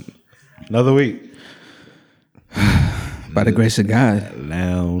Another week. By the grace of God.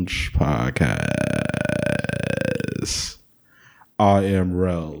 Lounge Podcast. I am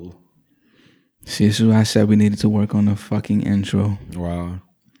Rel. See, this is why I said we needed to work on the fucking intro. Wow.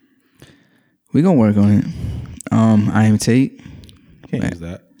 We gonna work on it. I am Tate. Can't use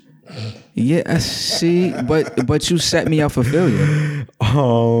that. Yeah, see, but you set me up for failure.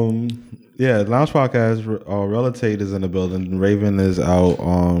 Yeah, Lounge Podcast. Relatate is in the building. Raven is out.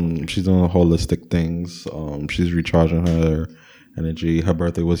 She's doing holistic things. She's recharging her energy. Her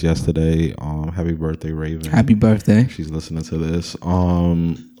birthday was yesterday. Happy birthday, Raven. Happy birthday. She's listening to this.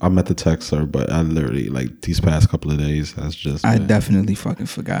 I meant to text her, but I literally these past couple of days has just. I definitely fucking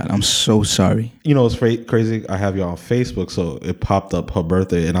forgot. I'm so sorry. You know, it's crazy. I have you on Facebook, so it popped up her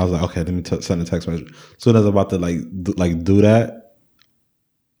birthday, and I was like, okay, let me send a text message. As soon as I was about to do that,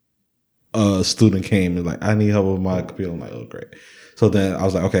 a student came and I need help with my computer. I'm like, oh great. So then I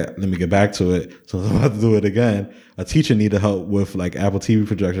was like, okay, let me get back to it. So I'm about to do it again. A teacher needed help with Apple TV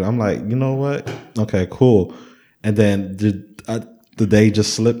projection. I'm like, you know what? Okay, cool. And then the day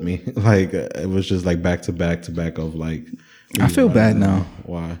just slipped me. It was just back to back of I feel bad now.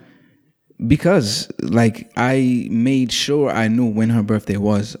 Why? Because I made sure I knew when her birthday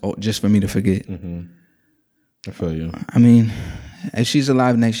was, just for me to forget. Mm-hmm. I feel you. I mean, if she's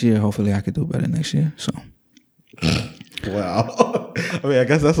alive next year, hopefully I could do better next year. So. Wow. I mean, I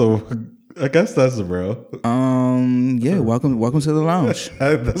guess that's real. Yeah. Welcome to the lounge.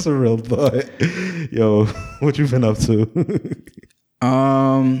 That's a real thought. Yo, what you been up to?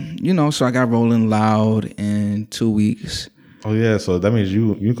 So I got Rolling Loud in 2 weeks. Oh yeah, so that means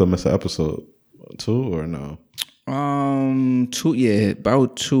you could miss an episode 2 or no? About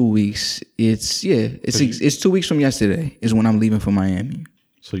 2 weeks. It's 2 weeks from yesterday is when I'm leaving for Miami.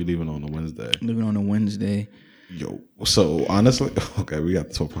 So you're leaving on a Wednesday? Leaving on a Wednesday. Yo, so honestly, okay, we got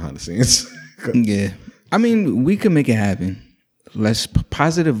to talk behind the scenes. Yeah, I mean, we could make it happen. Let's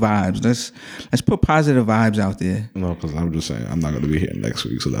positive vibes. Let's put positive vibes out there. No, because I'm just saying I'm not going to be here next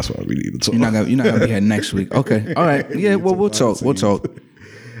week, so that's why we need to talk. You're not gonna be here next week. Okay, all right. Yeah, well, we'll talk. We'll talk.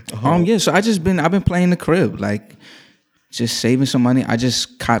 So I've been playing the crib, just saving some money. I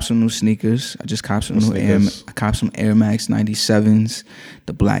just copped some new sneakers. I copped some Air Max 97s,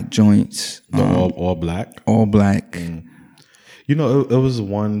 the black joints. All black? All black. Mm. You know, it was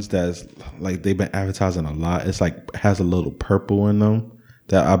ones that's they've been advertising a lot. It's has a little purple in them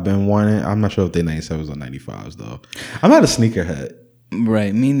that I've been wanting. I'm not sure if they're 97s or 95s though. I'm not a sneakerhead.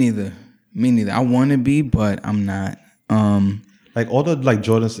 Right, me neither. I want to be, but I'm not. All the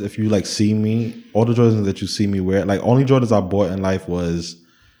Jordans, if you see me, all the Jordans that you see me wear, only Jordans I bought in life was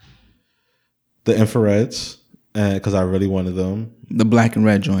the infrareds, and because I really wanted them. The black and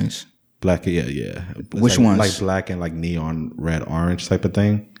red joints. Black, yeah. Which ones? Black and neon red orange type of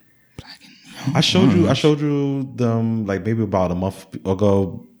thing. Black and neon. I showed you them maybe about a month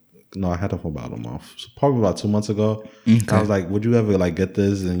ago. No, I had them for about a month. So probably about 2 months ago. Okay. I was like, would you ever get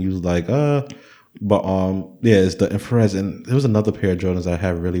this? And you was like, But it's the infrareds, and there was another pair of Jordans I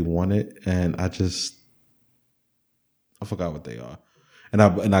had really wanted, and I forgot what they are, and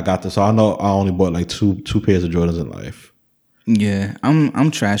I got this. So I know I only bought two pairs of Jordans in life. Yeah,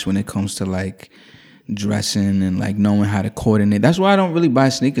 I'm trash when it comes to dressing and knowing how to coordinate. That's why I don't really buy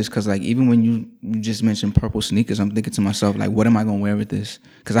sneakers, because even when you just mentioned purple sneakers, I'm thinking to myself what am I gonna wear with this?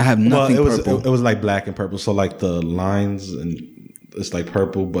 Because I have nothing purple. It was black and purple, so the lines and. It's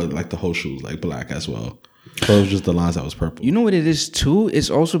purple, but the whole shoe is black as well. So it was just the lines that was purple. You know what it is too? It's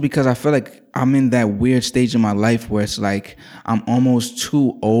also because I feel I'm in that weird stage in my life where it's I'm almost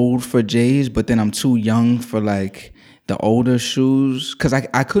too old for J's, but then I'm too young for the older shoes. Because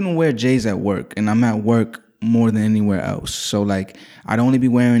I couldn't wear J's at work, and I'm at work more than anywhere else. So I'd only be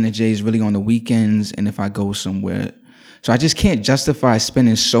wearing the J's really on the weekends and if I go somewhere. So I just can't justify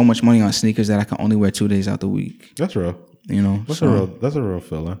spending so much money on sneakers that I can only wear 2 days out the week. That's real. That's a real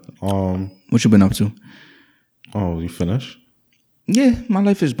feeling. What you been up to? Oh, you finished? Yeah, my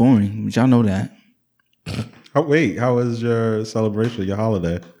life is boring. Y'all know that. How was your celebration, your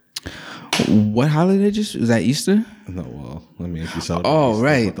holiday? What holiday was that? Easter? No, well, let me if you celebrate. Oh, Easter,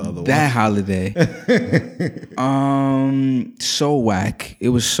 right. That holiday. So whack. It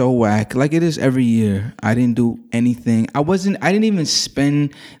was so whack. It is every year. I didn't do anything. I didn't even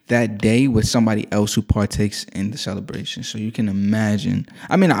spend that day with somebody else who partakes in the celebration. So you can imagine.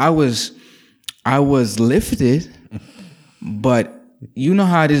 I mean, I was lifted, but you know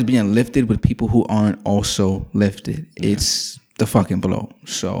how it is being lifted with people who aren't also lifted. Yeah. It's the fucking blow.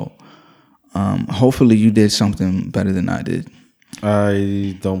 So hopefully you did something better than I did.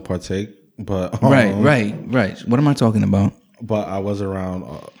 I don't partake, but right. What am I talking about? But I was around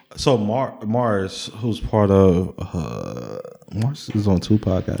So Mars, who's part of Mars, is on 2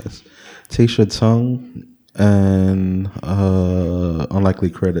 podcasts, Tasha Tongue and Unlikely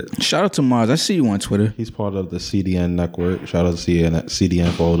Credit. Shout out to Mars. I see you on Twitter. He's part of the CDN network. Shout out to CDN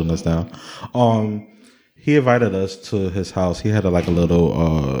for holding us down. He invited us to his house. He had a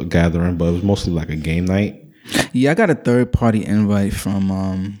little gathering, but it was mostly like a game night. Yeah, I got a third party invite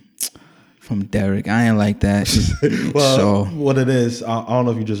from Derek. I ain't like that. Well, so what it is, I don't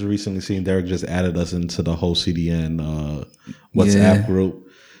know if you just recently seen Derek just added us into the whole CDN WhatsApp group.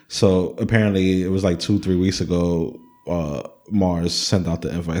 So apparently it was like 2-3 weeks ago. Mars sent out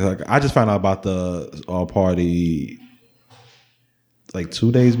the invite. Like I just found out about the party like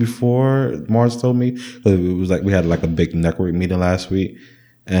 2 days before Mars told me. It was like we had like a big network meeting last week.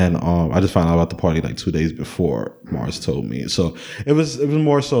 And I just found out about the party like 2 days before Mars told me. So it was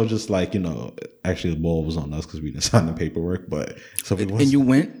more so just like, actually the ball was on us because we didn't sign the paperwork. But so it was, and you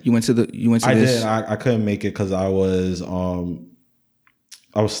went to this? Did. I couldn't make it because I was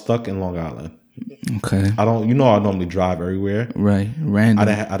stuck in Long Island. Okay. I normally drive everywhere. Right. Random.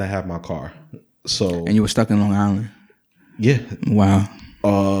 I didn't have my car. So and you were stuck in Long Island. Yeah. Wow.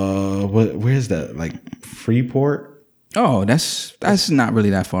 Where's that? Like Freeport? Oh, that's not really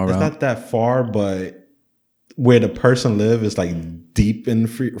that far. It's not that far, but where the person live is like deep in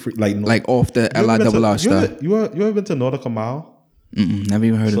free like off the LIRR stuff. You ever been to Nautical Mile? Never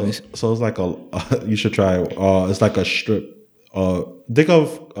even heard of it. So it's like you should try. It's like a strip. Think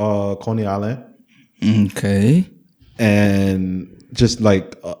of Coney Island. Okay. And just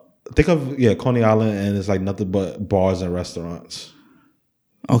like think of Coney Island, and it's like nothing but bars and restaurants.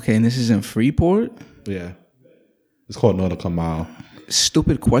 Okay, and this is in Freeport. Yeah. It's called Nautical Mile.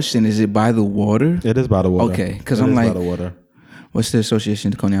 Stupid question. Is it by the water? It is by the water. Okay, because I'm like, by the water. What's the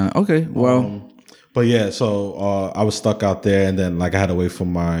association to Coney Island? Okay, well. But yeah, so I was stuck out there, and then like I had to wait for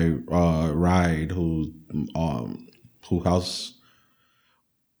my ride. Who house?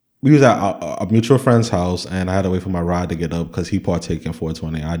 We was at a mutual friend's house, and I had to wait for my ride to get up because he partook in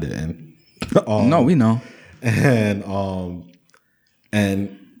 420. I didn't. No, we know. And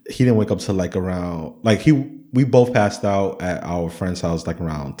he didn't wake up till like around we both passed out at our friend's house like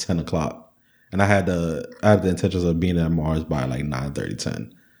around 10 o'clock. And I had the intentions of being at Mars by like 9:30,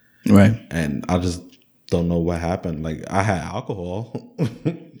 10. Right. And I just don't know what happened. Like I had alcohol.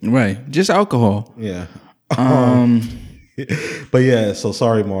 Right. Just alcohol. Yeah. But yeah, so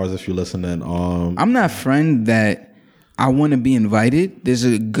sorry Mars if you're listening. I'm that friend that I want to be invited. There's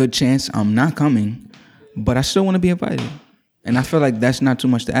a good chance I'm not coming, but I still want to be invited. And I feel like that's not too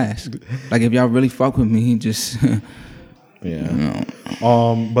much to ask. Like if y'all really fuck with me, just yeah.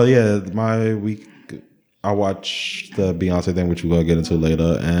 But yeah, my week I watched the Beyonce thing, which we're gonna get into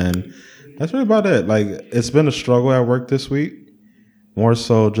later, and that's really about it. Like it's been a struggle at work this week. More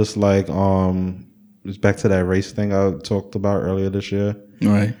so just like it's back to that race thing I talked about earlier this year.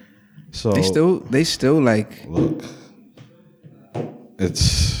 Right. So they still like look.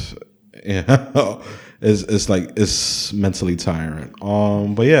 It's yeah. It's like it's mentally tiring.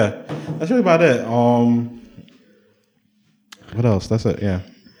 But yeah, that's really about it. What else? That's it. Yeah.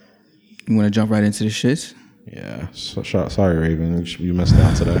 You want to jump right into the shits? Yeah. So, sorry, Raven. You missed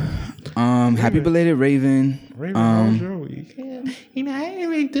out today. Happy belated Raven. Raven, how was your week? I didn't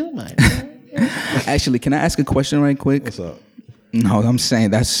really do much. Actually, can I ask a question right quick? What's up? No, I'm saying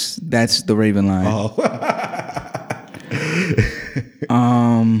that's the Raven line.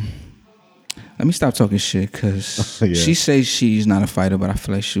 Let me stop talking shit because Yeah. she says she's not a fighter, but I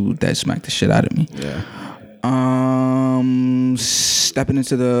feel like she would dead smack the shit out of me. Yeah. Stepping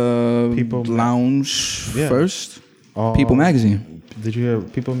into the People lounge Yeah. first. People Magazine. Did you hear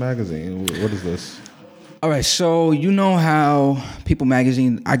People Magazine? What is this? All right, so you know how People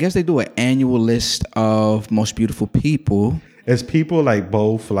Magazine, I guess they do an annual list of most beautiful people. Is people like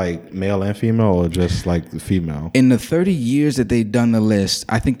both like male and female or just like the female? In the 30 years that they've done the list,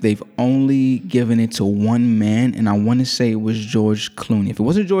 I think they've only given it to one man, and I want to say it was George Clooney. If it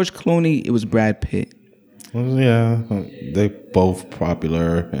wasn't George Clooney, it was Brad Pitt. Well, yeah, they both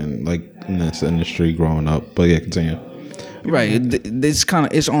popular and like in this industry growing up. But yeah, continue. Right,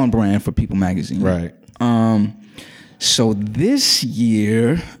 it's on brand for People Magazine. Right. So this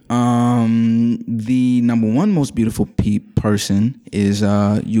year, the number one most beautiful person is,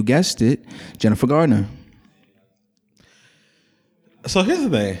 you guessed it, Jennifer Gardner. So here's the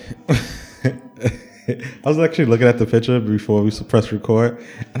thing. I was actually looking at the picture before we press record,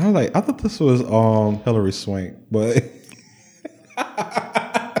 and I was like, I thought this was Hilary Swank, but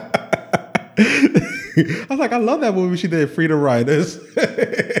I was like, I love that movie she did, Freedom Riders.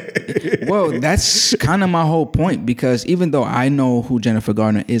 Well, that's kind of my whole point, because even though I know who Jennifer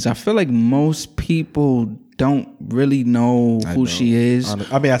Garner is, I feel like most people don't really know who she is.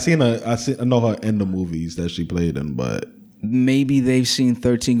 I mean, I know her in the movies that she played in, but Maybe they've seen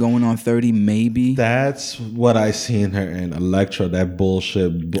 13 going on 30, maybe. that's what I seen her in Elektra, that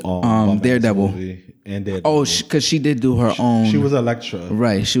bullshit. Daredevil. movie, and Daredevil. Oh, because she did do her own. She was Elektra,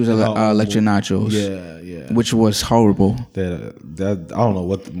 right. She was Electra Nachos. Yeah. Which was horrible. That I don't know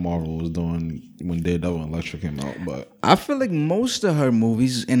what Marvel was doing when Daredevil and Elektra came out, but I feel like most of her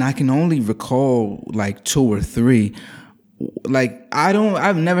movies, and I can only recall like 2 or 3. Like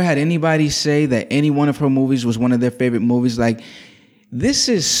I've never had anybody say that any one of her movies was one of their favorite movies. Like, this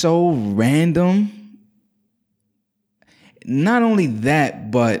is so random. Not only that,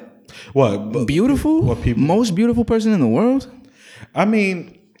 but beautiful. What people? Most beautiful person in the world. I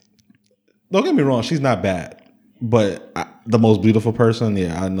mean, don't get me wrong, she's not bad, but the most beautiful person,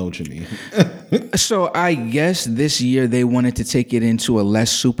 yeah, I know what you mean. So I guess this year they wanted to take it into a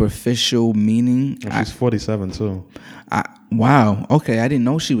less superficial meaning. She's 47 too. Wow. Okay, I didn't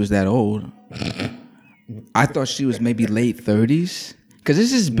know she was that old. I thought she was maybe late 30s. Because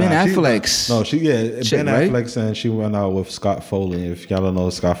this is Ben Affleck's. Ben right? Affleck's, and she went out with Scott Foley. If y'all don't know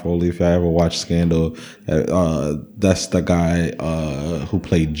Scott Foley, if y'all ever watched Scandal, that's the guy who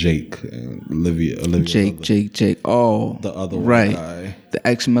played Jake. Olivia. Jake. Oh, the other right. guy. The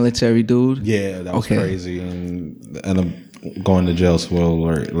ex-military dude. Yeah, that was crazy, and ended up going to jail.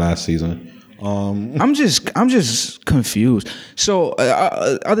 Spoiler alert, last season. I'm just confused. So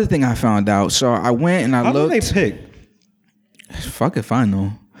other thing I found out. So I went and I looked. How did they pick? Fuck if I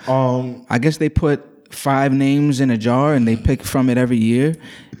know. I guess they put 5 names in a jar and they pick from it every year.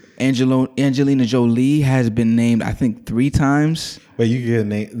 Angelina Jolie has been named, I think, 3 times. But you get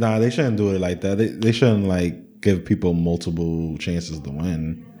named. Nah, they shouldn't do it like that. They shouldn't like give people multiple chances to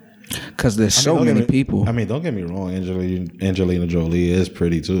win. Because there's so many people. I mean, don't get me wrong. Angelina Jolie is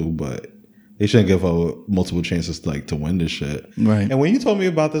pretty too, but they shouldn't give her multiple chances to win this shit. Right. And when you told me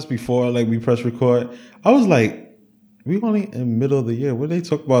about this before, like we press record, I was like, we only in the middle of the year. Where they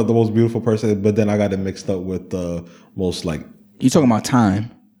talk about the most beautiful person, but then I got it mixed up with the most like. You talking about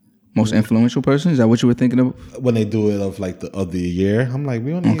Time? Most influential person? Is that what you were thinking of? When they do it of the year, I'm like,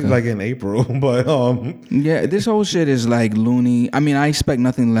 we only like in April, but yeah, this whole shit is like loony. I mean, I expect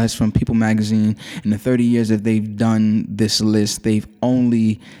nothing less from People Magazine. In the 30 years that they've done this list, they've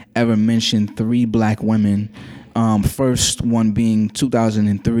only ever mentioned 3 black women. First one being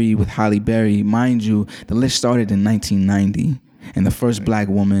 2003 with Halle Berry. Mind you, the list started in 1990, and the first black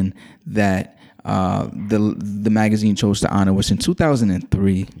woman that the magazine chose to honor was in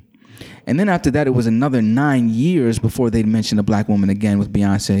 2003. And then after that, it was another 9 years before they'd mention a black woman again with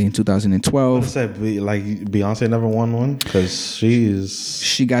Beyonce in 2012. I said, like, Beyonce never won one? Because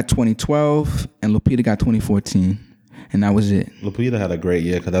she got 2012 and Lupita got 2014, and that was it. Lupita had a great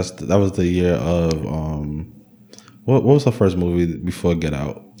year because that was the year of what was her first movie before Get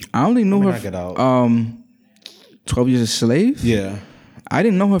Out? I only knew her. Get Out. 12 Years a Slave. Yeah, I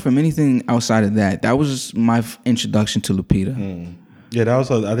didn't know her from anything outside of that. That was my introduction to Lupita. Yeah, that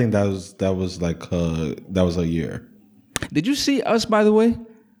was. I think that was like that was a year. Did you see Us, by the way?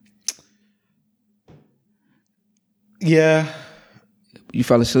 Yeah. You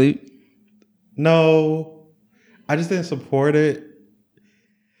fell asleep? No, I just didn't support it.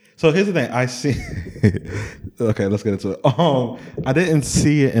 So here's the thing. I see. Okay, let's get into it. I didn't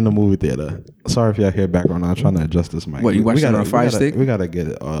see it in the movie theater. Sorry if y'all hear background. I'm trying to adjust this mic. What, you watched it on a Fire Stick? We gotta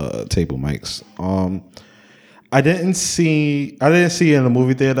get table mics. I didn't see it in the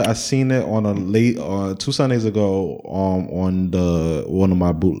movie theater. I seen it on a late 2 Sundays ago on one of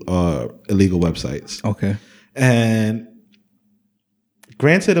my illegal websites. Okay. And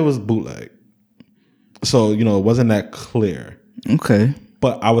granted, it was bootleg, so it wasn't that clear. Okay.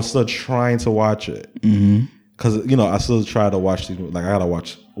 But I was still trying to watch it because I still try to watch these. Like I gotta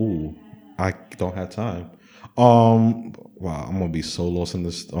watch. Ooh, I don't have time. Wow, I'm gonna be so lost in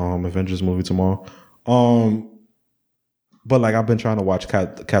this Avengers movie tomorrow. But like I've been trying to watch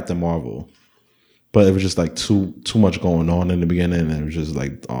Captain Marvel, but it was just like too much going on in the beginning, and it was just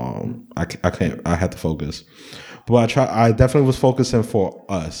like I can't. I had to focus, but I definitely was focusing for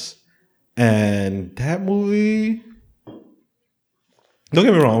Us, and that movie. Don't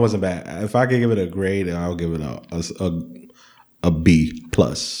get me wrong, it wasn't bad. If I could give it a grade, I'll give it a B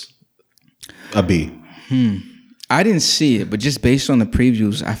plus, a B. I didn't see it, but just based on the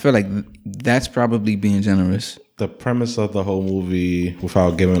previews, I feel like that's probably being generous. The premise of the whole movie,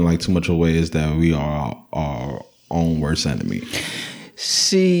 without giving like too much away, is that we are our own worst enemy.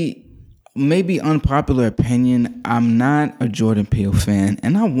 See, maybe unpopular opinion, I'm not a Jordan Peele fan,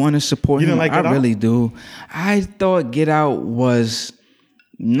 and I want to support You him. didn't like Get I Out? really do. I thought Get Out was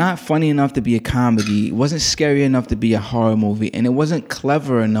not funny enough to be a comedy. It wasn't scary enough to be a horror movie, and it wasn't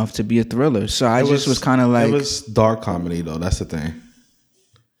clever enough to be a thriller. So I just was kind of like, it was dark comedy though. That's the thing.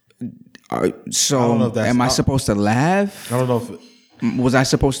 so I don't know if that's- am I supposed to laugh? I don't know if Was I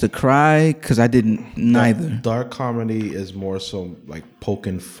supposed to cry? Because I didn't. Neither. dark comedy is more so like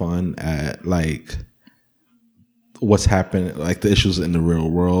poking fun at like what's happening, like the issues in the real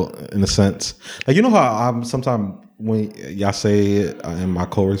world, in a sense. Like, you know how I'm sometimes when y'all say it, and my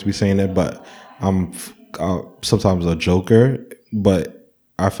coworkers be saying it, but I'm sometimes a joker. But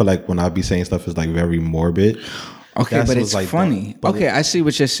I feel like when I be saying stuff is like very morbid. Okay, That's but what's it's like funny. but Okay, I see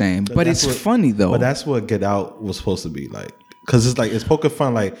what you're saying, but it's that's what- funny though. But that's what Get Out was supposed to be like, because it's like it's poking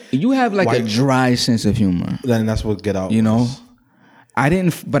fun. Like, You have like a White- dry sense of humor. then that's what Get Out. You know, was. I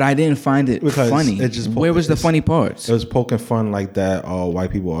didn't find it Because funny. it just Where was the funny parts? It was poking fun like that.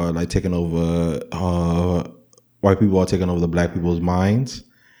 White people are like taking over. White people are taking over the black people's minds,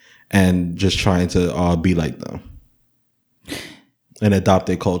 and just trying to be like them and adopt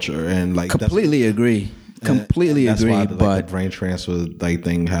their culture. And like Completely agree. Completely that's agree. why the But brain transfer like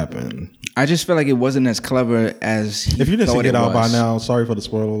thing happened. I just feel like it wasn't as clever as he If you didn't see thought Get it Out by was. now, sorry for the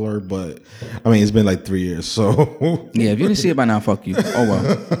spoiler alert, but I mean it's been like 3 years, so Yeah, if you didn't see it by now, fuck you.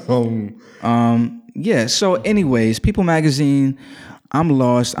 Oh well. Yeah. So, anyways, People Magazine. I'm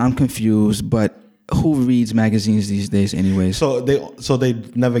lost. I'm confused. But who reads magazines these days, anyways? so they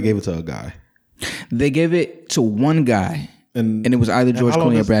never gave it to a guy. They gave it to one guy, And and it was either George how long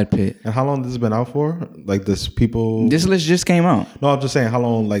Clooney or does- Brad Pitt. And how long has this been out for? Like this people. This list just came out No, I'm just saying how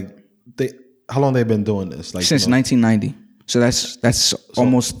long they've been doing this? Like since you know, 1990. So that's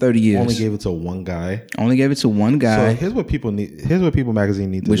almost 30 years. only gave it to one guy. Only gave it to one So guy, here's what people need. Here's what People Magazine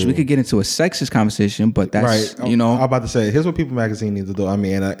need to which do. we could get into a sexist conversation, but that's right. you know. I'm about to say here's what People Magazine needs to do. I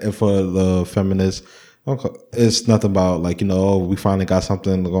mean, and for the feminists, okay, it's nothing about like we finally got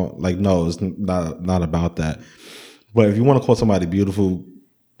something. Like no, it's not about that. But if you want to call somebody beautiful,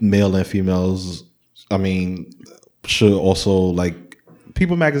 male and females, I mean, should also like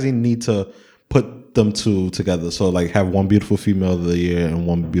People Magazine need to put them two together. So like have one beautiful female of the year and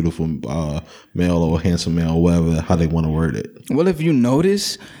one beautiful male or handsome male, whatever how they want to word it. Well, if you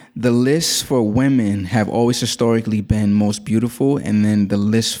notice, the lists for women have always historically been most beautiful, and then the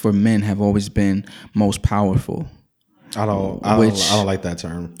lists for men have always been most powerful. I don't like that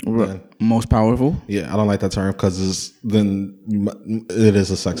term. Most powerful? Yeah, I don't like that term because it is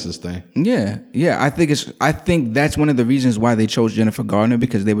a sexist thing. Yeah. I think that's one of the reasons why they chose Jennifer Garner,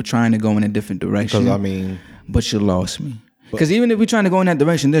 because they were trying to go in a different direction. Because I mean, but you lost me. Because even if we're trying to go in that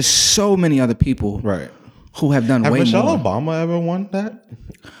direction, there's so many other people right? who have done Have way Michelle more. Obama ever won that?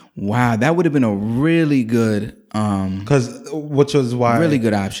 Wow, that would have been a really good. Which is why Really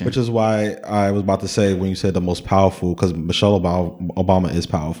good option. Which is why I was about to say when you said the most powerful, because Michelle Obama is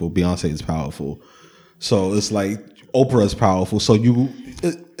powerful, Beyonce is powerful, so it's like Oprah is powerful. So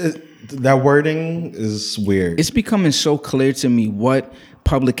that wording is weird. It's becoming so clear to me what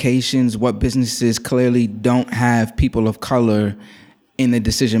publications, what businesses clearly don't have people of color in the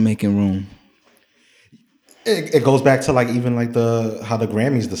decision-making room. It goes back to like even like how the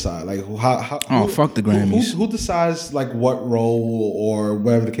Grammys decide, like Fuck the Grammys. Who decides like what role or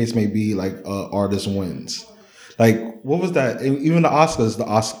whatever the case may be, like artist wins. Like what was that? Even the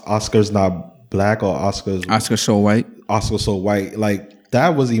Oscars not black, or Oscar so white. Oscars so white. Like that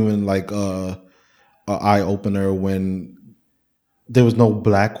was even like a eye opener when there was no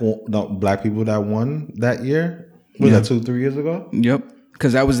black people that won that year. Was that 2-3 years ago? Yep.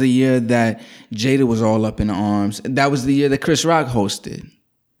 Because that was the year that Jada was all up in arms. That was the year that Chris Rock hosted.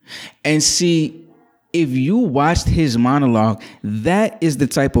 And see, if you watched his monologue, that is the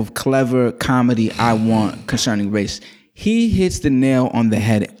type of clever comedy I want concerning race. He hits the nail on the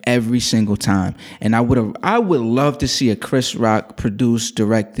head every single time. And I would love to see a Chris Rock produced,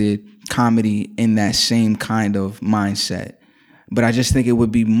 directed comedy in that same kind of mindset. But I just think it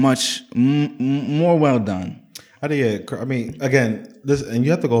would be much more well done. I mean, again, this, and you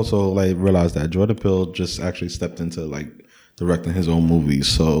have to also like realize that Jordan Peele just actually stepped into like directing his own movies,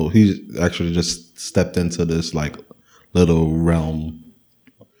 so he actually just stepped into this like little realm.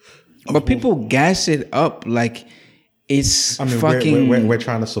 But people gas it up like it's fucking we're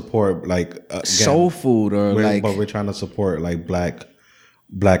trying to support like again, soul food or but we're trying to support like black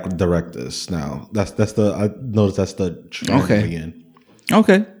directors now. I noticed that's the trend again.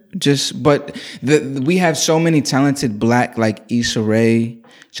 Okay. But we have so many talented black, like Issa Rae,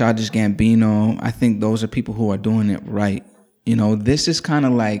 Childish Gambino. I think those are people who are doing it right. You know, this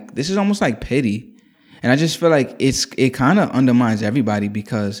is almost like pity. And I just feel like it kind of undermines everybody,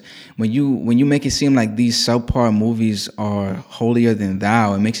 because when you make it seem like these subpar movies are holier than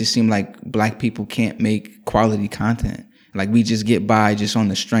thou, it makes it seem like black people can't make quality content. Like we just get by just on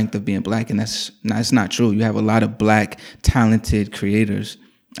the strength of being black, and that's not true. You have a lot of black talented creators.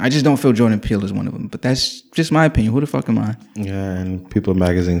 I just don't feel Jordan Peele is one of them, but that's just my opinion. Who the fuck am I? Yeah, and People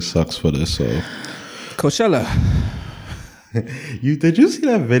Magazine sucks for this. So Coachella. Did you see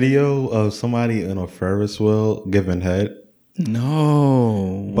that video of somebody in a Ferris wheel giving head?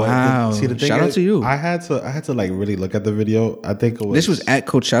 No. But wow. see, the thing Shout out is, to you. I had to like really look at the video. I think it was This was at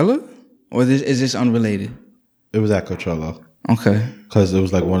Coachella, or is this unrelated? It was at Coachella. Okay. Because it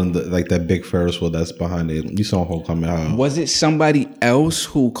was like one of the like that big Ferris wheel that's behind it. You saw Homecoming. How Was it somebody else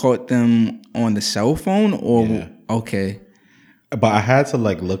who caught them on the cell phone, or Yeah. okay? But I had to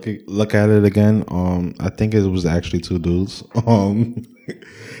like look at it again. I think it was actually two dudes.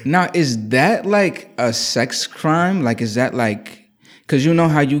 Now, is that like a sex crime? Like, is that like, because you know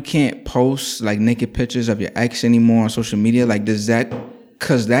how you can't post like naked pictures of your ex anymore on social media? Like, does that,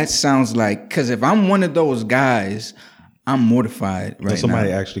 because that sounds like, because if I'm one of those guys, I'm mortified right Somebody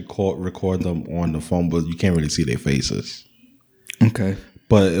now. actually record them on the phone, but you can't really see their faces. Okay.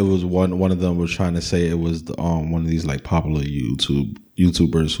 But it was one of them was trying to say it was the, one of these like popular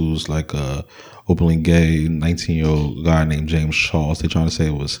YouTubers who's like a openly gay 19-year-old guy named James Charles. They're trying to say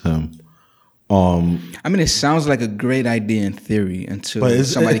it was him. I mean, it sounds like a great idea in theory until But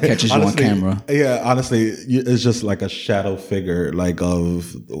somebody catches you on honestly, camera. Yeah, honestly, it's just like a shadow figure like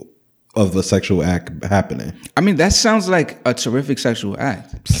of the sexual act happening. I mean, that sounds like a terrific sexual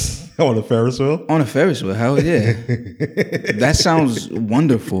act. On a Ferris wheel? On a Ferris wheel, hell yeah. That sounds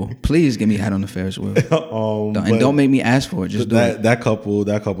wonderful. Please get me out on the Ferris wheel. And don't make me ask for it. Just do it. That couple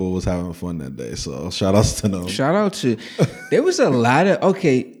was having fun that day. So shout outs to them. Shout out to, there was a lot of,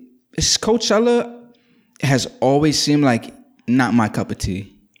 okay, Coachella has always seemed like not my cup of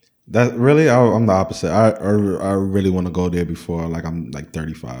tea. That really, I'm the opposite. I really want to go there before like I'm like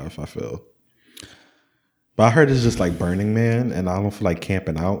 35. I feel, but I heard it's just like Burning Man, and I don't feel like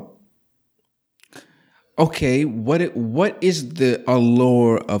camping out. Okay, what is the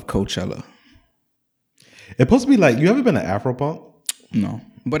allure of Coachella? It's supposed to be like, you ever been to Afropunk? No,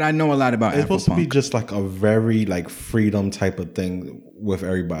 but I know a lot about It's supposed to be Afropunk. just like a very like freedom type of thing with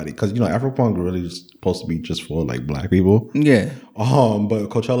everybody, because you know Afropunk really is supposed to be just for like black people. Yeah, But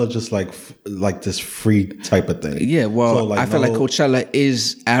Coachella is just like this free type of thing. yeah. Well, So, like, I feel like no- Coachella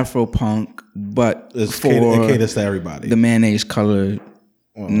is Afropunk, but It's for it caters to everybody. the mayonnaise color.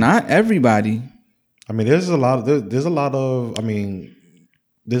 Not everybody. I mean, there's a lot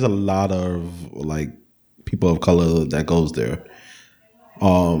of like people of color that goes there.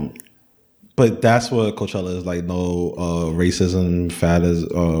 But that's what Coachella is like. No racism, fatism,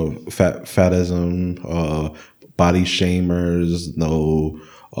 body shamers, no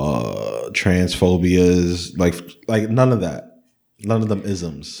transphobias, like none of that. None of them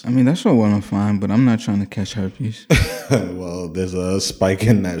isms. I mean, that's all well and fine, but I'm not trying to catch herpes. Well, there's a spike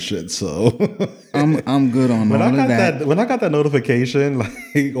in that shit, so I'm good on all of that. when I got that notification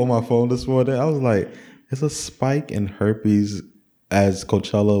like on my phone this morning, I was like, "There's a spike in herpes as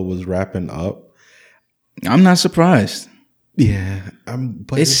Coachella was wrapping up." I'm not surprised. Yeah,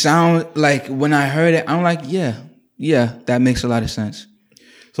 but It sounds like when I heard it, I'm like, yeah, that makes a lot of sense.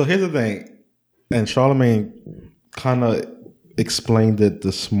 so here's the thing, and Charlemagne kind of explained it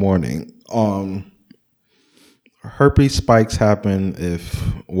this morning. Herpes spikes happen if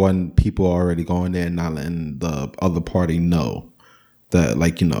one people are already going there and not letting the other party know that,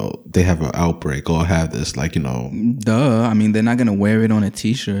 like, you know, they have an outbreak or have this, like, you know. Duh. I mean, they're not gonna wear it on a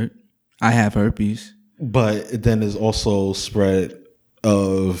T-shirt. I have herpes. But then there's also spread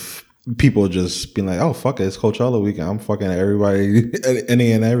of people just being like, oh, fuck it, it's Coachella weekend. I'm fucking everybody,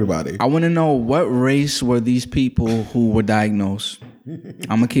 any and everybody. I want to know what race were these people who were diagnosed. I'm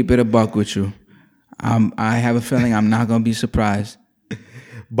gonna keep it a buck with you. I have a feeling I'm not gonna be surprised.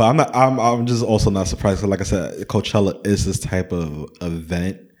 But I'm not. I'm just also not surprised. 'Cause like I said, Coachella is this type of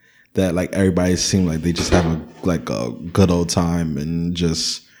event that like everybody seems like they just have a good old time and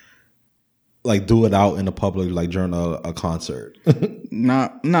just like do it out in the public like during a concert.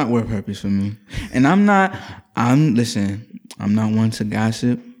 Not worth herpes for me. And listen, I'm not one to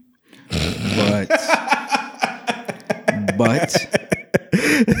gossip, but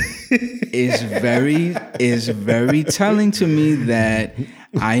is very telling to me that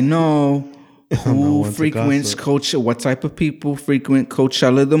I know who frequents Coachella, what type of people frequent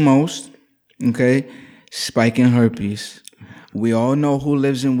Coachella the most. Okay, spike in herpes. We all know who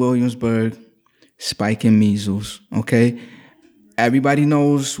lives in Williamsburg. Spike in measles. Okay, everybody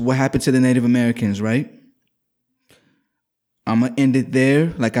knows what happened to the Native Americans, right? I'm going to end it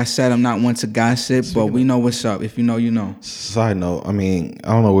there. Like I said, I'm not one to gossip, but we know what's up. If you know, you know. Side note, I mean, I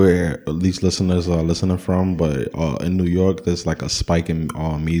don't know where these listeners are listening from, but in New York, there's like a spike in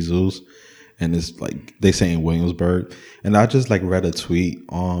measles, and it's like they say in Williamsburg. And I just like read a tweet.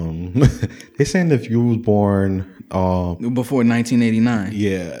 They saying if you was born Before 1989.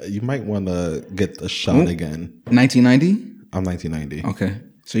 yeah, you might want to get the shot again. 1990? I'm 1990. Okay.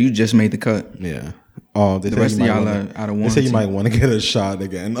 So you just made the cut. Yeah. They The say rest you of might y'all wanna- are out of They say you warranty. might want to get a shot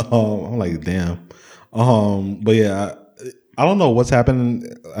again. I'm like, damn. But yeah, I don't know what's happening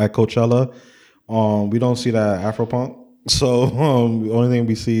at Coachella. We don't see that Afropunk. So the only thing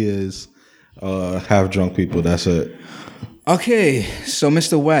we see is half drunk people. That's it. Okay. So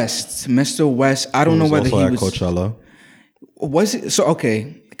Mr. West, I don't know whether also he at was. Coachella. Was it? So,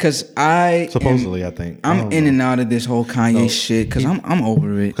 okay. Because I. Supposedly, I think. I I'm don't in know. and out of this whole Kanye shit because I'm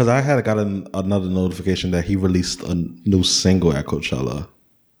over it. Because I had gotten another notification that he released a new single at Coachella.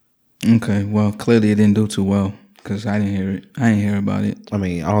 Okay. Well, clearly it didn't do too well because I didn't hear it. I didn't hear about it. I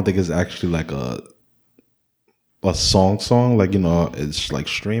mean, I don't think it's actually like a song. Like, you know, it's like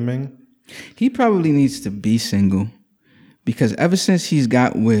streaming. He probably needs to be single because ever since he's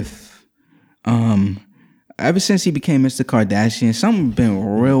got with, ever since he became Mr. Kardashian, something been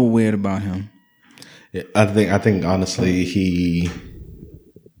real weird about him. Yeah, I think honestly he's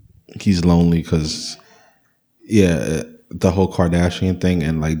lonely because the whole Kardashian thing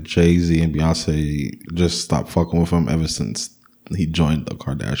and like Jay-Z and Beyonce just stopped fucking with him ever since he joined the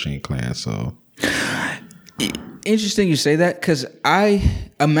Kardashian clan. So Interesting you say that because I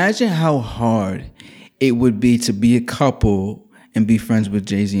imagine how hard it would be to be a couple and be friends with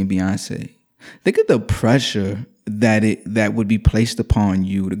Jay-Z and Beyonce. Think of the pressure that would be placed upon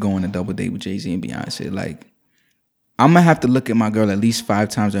you to go on a double date with Jay-Z and Beyonce. Like, I'm gonna have to look at my girl at least 5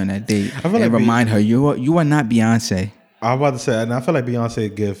 times during that date feel and like remind her you are not Beyonce. I was about to say, and I feel like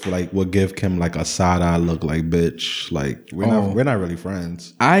Beyonce would give Kim like a side eye look, like bitch, like we're not really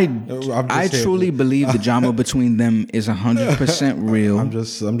friends. I just truly saying. believe the drama between them is 100% real. I'm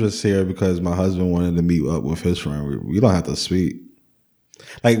just here because my husband wanted to meet up with his friend. We don't have to speak.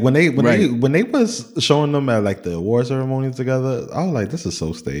 Like when they was showing them at like the award ceremonies together, I was like, this is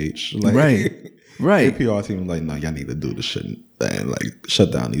so staged. Like, Right. The PR team was like, no, y'all need to do the shit and like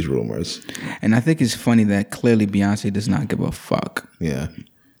shut down these rumors. And I think it's funny that clearly Beyonce does not give a fuck. Yeah.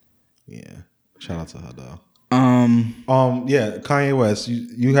 Shout out to her though. Yeah, Kanye West,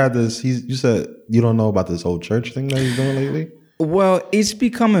 you had this. You said you don't know about this whole church thing that he's doing lately. Well, it's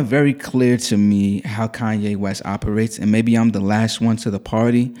becoming very clear to me how Kanye West operates, and maybe I'm the last one to the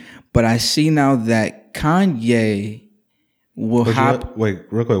party, but I see now that Kanye will Wait,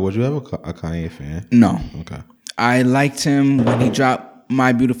 real quick. Was you ever a Kanye fan? No. Okay. I liked him when he dropped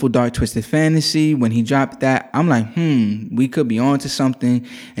My Beautiful Dark Twisted Fantasy. When he dropped that, I'm like, we could be on to something.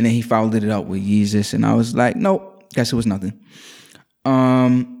 And then he followed it up with Yeezus, and I was like, nope, guess it was nothing.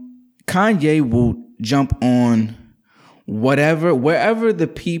 Kanye will jump on wherever the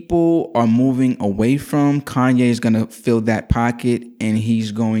people are moving away from. Kanye is gonna fill that pocket, and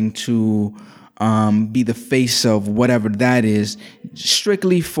he's going to be the face of whatever that is,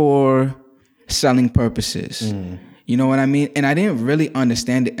 strictly for selling purposes. You know what I mean? And I didn't really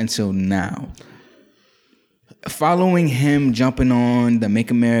understand it until now. Following him, jumping on the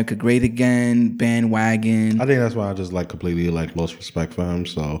Make America Great Again bandwagon. I think that's why I just like completely like lost respect for him.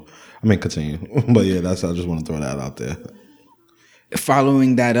 So I mean, continue. But yeah, I just want to throw that out there.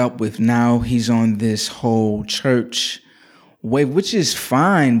 Following that up with now he's on this whole church wave, which is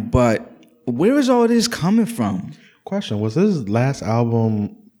fine, but where is all this coming from? Question: was his last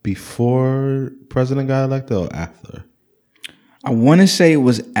album before President got elected or after? I want to say it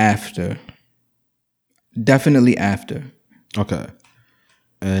was after. Definitely after. Okay.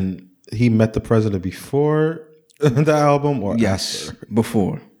 And he met the president before the album or Yes, after?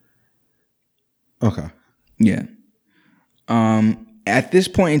 before. Okay. Yeah. At this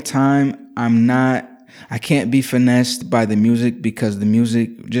point in time, I can't be finessed by the music because the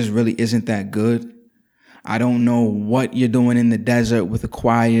music just really isn't that good. I don't know what you're doing in the desert with a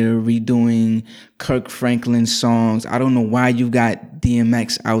choir, redoing Kirk Franklin songs. I don't know why you got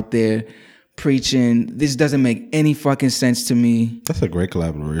DMX out there preaching. This doesn't make any fucking sense to me. That's a great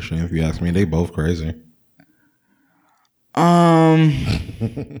collaboration, if you ask me. They both crazy.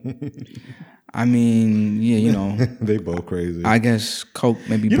 I mean, yeah, you know, They both crazy. I guess Coke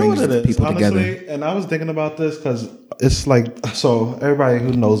maybe You know brings what it is, people honestly? together. And I was thinking about this because it's like, so everybody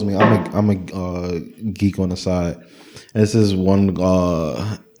who knows me, I'm a geek on the side. And this is one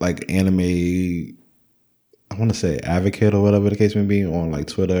like anime I want to say advocate or whatever the case may be on like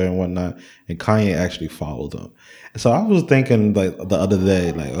Twitter and whatnot, and Kanye actually followed him. So I was thinking like the other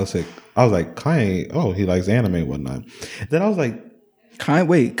day, like I was like Kanye, oh, he likes anime and whatnot. Then I was like,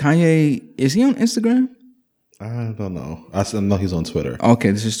 Kanye, is he on Instagram? I don't know. I know he's on Twitter.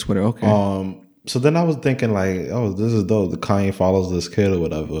 Okay, this is Twitter. Okay. So then I was thinking like, oh, this is dope. The Kanye follows this kid or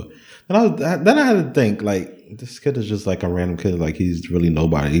whatever. Then I had to think like, this kid is just like a random kid. Like he's really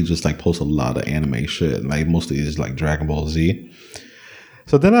nobody. He just like posts a lot of anime shit. Like mostly is like Dragon Ball Z.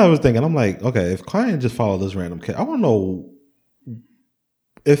 So then I was thinking, I'm like, okay, if Kanye just followed this random kid, I want to know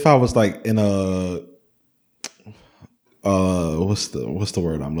if I was like in a what's the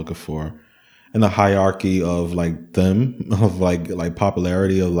word I'm looking for? In the hierarchy of like them, of like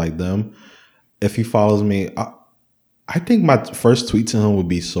popularity of like them. If he follows me, I think my first tweet to him would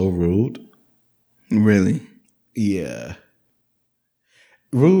be so rude. Really? Yeah.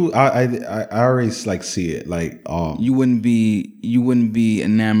 Rude. I already like see it. Like you wouldn't be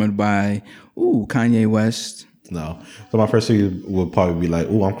enamored by Kanye West. No. So my first tweet would probably be like,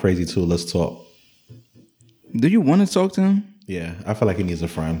 I'm crazy too. Let's talk. Do you want to talk to him? Yeah, I feel like he needs a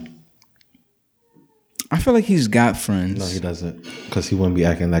friend. I feel like he's got friends. No, he doesn't, because he wouldn't be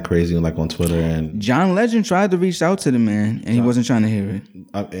acting that crazy like on Twitter. And John Legend tried to reach out to the man, and he wasn't trying to hear it.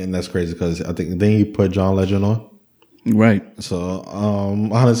 And that's crazy because I think then he put John Legend on. Right. So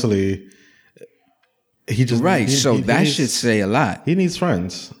honestly, he just right. He needs, should say a lot. He needs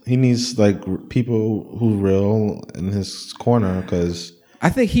friends. He needs like people who real in his corner, because I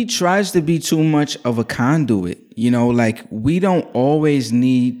think he tries to be too much of a conduit. You know, like we don't always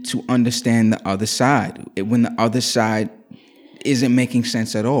need to understand the other side when the other side isn't making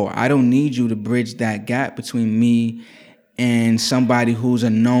sense at all. I don't need you to bridge that gap between me and somebody who's a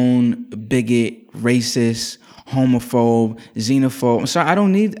known bigot, racist, homophobe, xenophobe. So I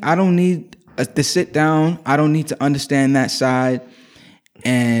don't need to sit down. I don't need to understand that side.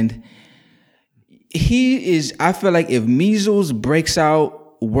 And I feel like if measles breaks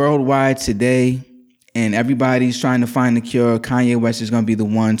out worldwide today and everybody's trying to find the cure, Kanye West is going to be the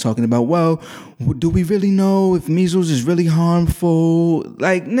one talking about, well, do we really know if measles is really harmful?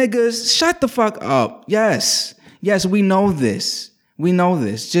 Like, niggas, shut the fuck up. Yes, we know this.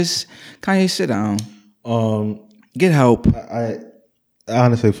 Just, Kanye, sit down. Get help. I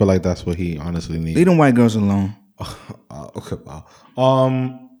honestly feel like that's what he honestly needs. Leave them white girls alone. Okay, wow.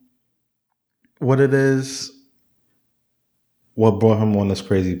 What it is, what brought him on this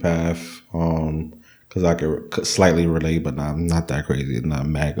crazy path, because I could slightly relate, but not that crazy, not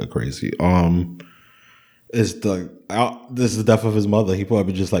mega crazy. Is this is the death of his mother. He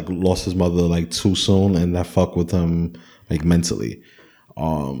probably just like lost his mother like too soon, and that fucked with him like mentally.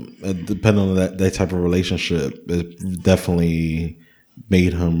 Depending on that type of relationship, it definitely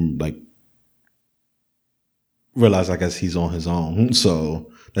made him like realize, I guess, he's on his own. So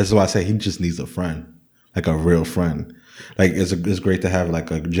that's why I say he just needs a friend, like a real friend. Like it's great to have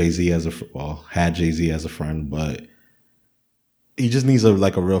like a Jay-Z had Jay-Z as a friend, but he just needs a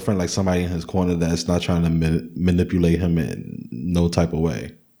real friend, like somebody in his corner that's not trying to manipulate him in no type of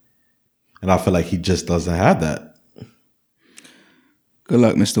way. And I feel like he just doesn't have that. Good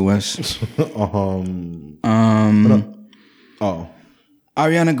luck, Mr. West.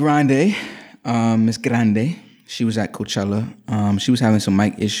 Ariana Grande, Miss Grande. She was at Coachella. She was having some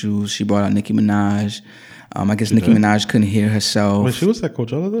mic issues. She brought out Nicki Minaj. I guess Nicki Minaj couldn't hear herself. Wait, she was at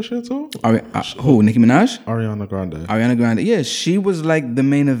Coachella this year too? Who? Nicki Minaj? Ariana Grande. Ariana Grande. Yeah, she was like the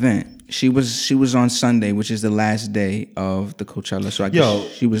main event. She was on Sunday, which is the last day of the Coachella. So I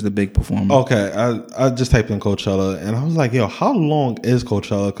guess she was the big performer. Okay, I just typed in Coachella and I was like, how long is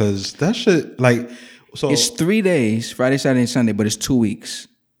Coachella? Because that shit, like, so it's 3 days, Friday, Saturday, and Sunday, but it's 2 weeks.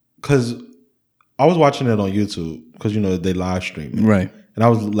 Because I was watching it on YouTube because they live stream it. Right. And I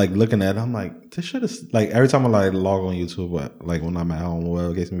was like looking at it, I'm like, this shit is like, every time I like log on YouTube, like when I'm at home or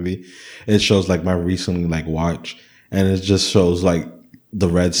whatever case may be, it shows like my recently like watch, and it just shows like the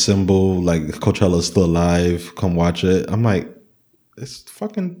red symbol, like Coachella's still alive, come watch it. I'm like, it's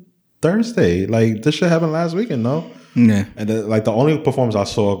fucking Thursday. Like this shit happened last weekend, no? Yeah. And then, like the only performance I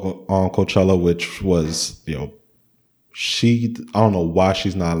saw on Coachella, which was, I don't know why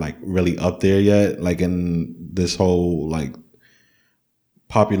she's not like really up there yet, like in this whole like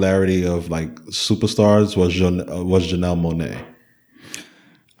popularity of like superstars, was Janelle Monáe.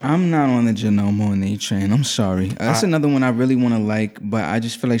 I'm not on the Janelle Monáe train. I'm sorry. That's another one I really want to like, but I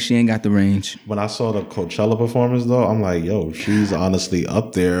just feel like she ain't got the range. When I saw the Coachella performance though, I'm like, she's honestly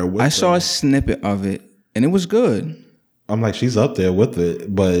up there with I saw a snippet of it and it was good. I'm like, she's up there with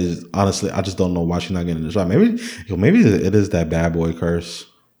it, but honestly, I just don't know why she's not getting the shot. Maybe it is that Bad Boy curse.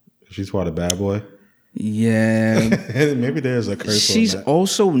 She's part of Bad Boy. Yeah. Maybe there's a curse She's on that.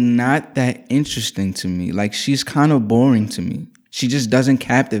 also not that interesting to me. Like, she's kind of boring to me. She just doesn't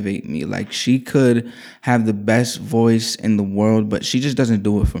captivate me. Like, she could have the best voice in the world, but she just doesn't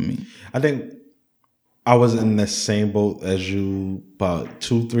do it for me. I think I was in the same boat as you about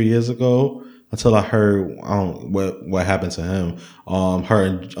 2-3 years ago until I heard what happened to him. Her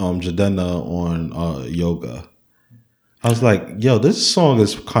and Jadena on Yoga. I was like, yo, this song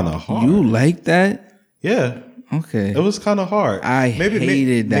is kind of hard. You like that? Yeah. Okay. It was kind of hard. I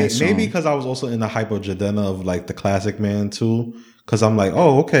hated that song. Maybe because I was also in the hype of Jadena of like the Classic Man too. Because I'm like,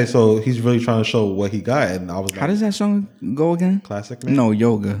 oh, okay, so he's really trying to show what he got. And I was like, How does that song go again? Classic Man? No,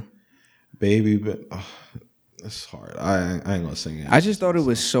 Yoga. Baby, but it's hard. I ain't gonna sing it. I just thought it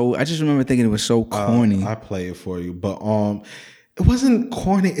was so. I just remember thinking it was so corny. I play it for you, but it wasn't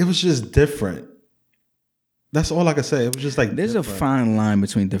corny. It was just different. That's all I could say. It was just like There's different. a fine line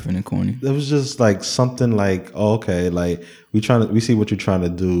between different and corny. It was just like something like, oh, okay, like we see what you're trying to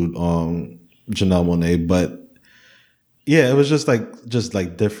do, Janelle Monáe, but yeah, it was just like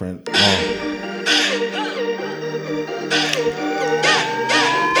different. Let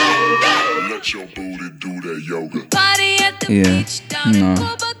your booty do that yoga. Yeah, no.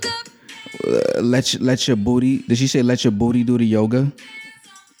 Let your booty. Did she say let your booty do the yoga?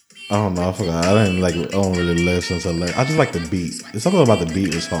 I don't know. I forgot. I don't really listen to like. I just like the beat. It's something about the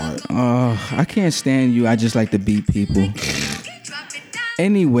beat is hard. I can't stand you. I just like to beat people.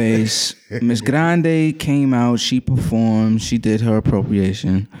 Anyways, Miss Grande came out. She performed. She did her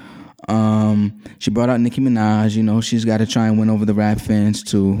appropriation. She brought out Nicki Minaj. You know, she's got to try and win over the rap fans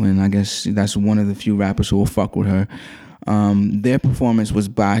too. And I guess that's one of the few rappers who will fuck with her. Their performance was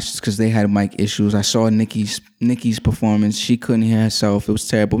botched because they had mic issues. I saw Nicki's performance. She couldn't hear herself. It was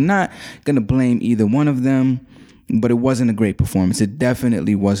terrible. Not gonna blame either one of them, but it wasn't a great performance. It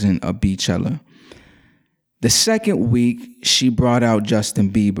definitely wasn't a Beachella. The second week, she brought out Justin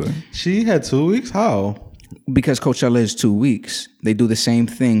Bieber. She had 2 weeks. How? Because Coachella is 2 weeks. They do the same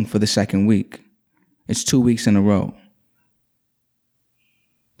thing for the second week. It's 2 weeks in a row.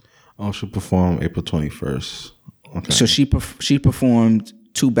 Oh, she performed April 21st. Okay. So she performed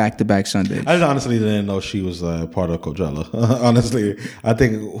 2 back-to-back Sundays. I honestly didn't know she was part of Coachella. Honestly, I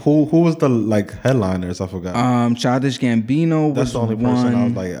think who was the like headliners? I forgot. Childish Gambino was That's the only one. person I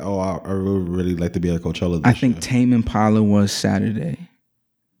was like, oh, I would really like to be at Coachella. I think Tame Impala was Saturday,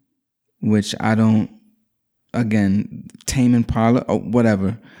 which I don't. Again, Tame Impala,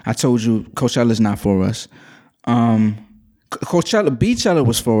 whatever. I told you, Coachella's not for us. Beachella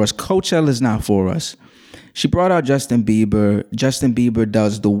was for us. Coachella's not for us. She brought out Justin Bieber. Justin Bieber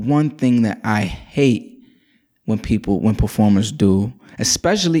does the one thing that I hate when performers do,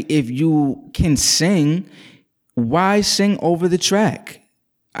 especially if you can sing. Why sing over the track?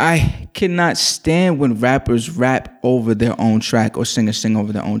 I cannot stand when rappers rap over their own track or singers sing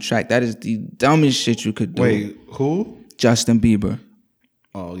over their own track. That is the dumbest shit you could do. Wait, who? Justin Bieber.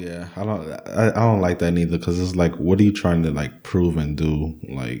 Oh yeah, I don't like that neither because it's like, what are you trying to like prove and do?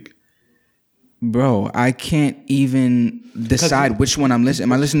 Like, bro, I can't even decide which one I'm listening.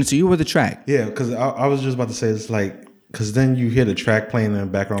 Am I listening to you or the track? yeah, because I was just about to say it's like because then you hear the track playing in the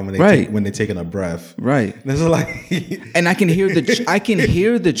background when when they're taking a breath, Right. And it's like, And I can hear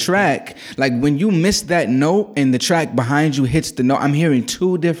the track. Like when you miss that note and the track behind you hits the note, I'm hearing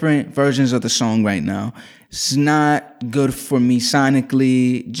 2 different versions of the song right now. It's not good for me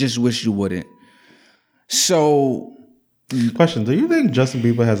sonically. Just wish you wouldn't. So, question: do you think Justin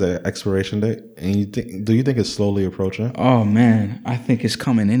Bieber has an expiration date? And do you think it's slowly approaching? oh man, I think it's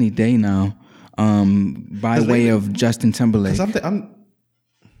coming any day now. By way of Justin Timberlake. I'm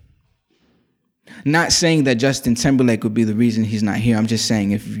Not saying that Justin Timberlake would be the reason he's not here. I'm just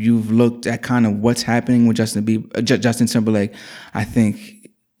saying if you've looked at kind of what's happening with Justin Timberlake, I think.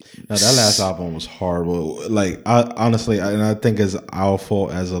 No, that last album was horrible. Like, I think it's our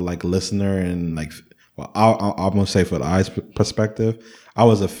fault as a like listener and like, well, I'm gonna say for the eyes perspective, I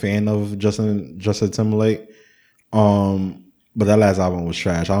was a fan of Justin Timberlake. But that last album was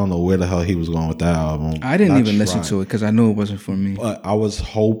trash. I don't know where the hell he was going with that album. I didn't even listen to it because I knew it wasn't for me. But I was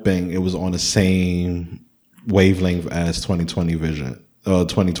hoping it was on the same wavelength as 2020 Vision.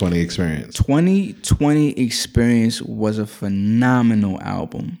 2020 Experience. 2020 Experience was a phenomenal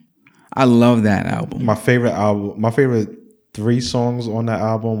album. I love that album. My favorite 3 songs on that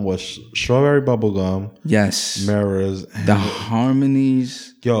album was Strawberry Bubblegum, Yes. Mirrors, The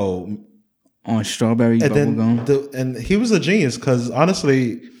harmonies yo, on Strawberry and Bubblegum. and he was a genius because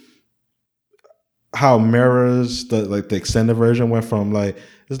honestly, how Mirrors, the extended version went from like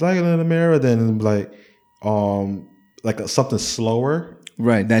it's like in the mirror, then like something slower.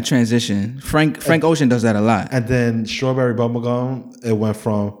 Right, that transition. Frank Ocean does that a lot. And then Strawberry Bubblegum, it went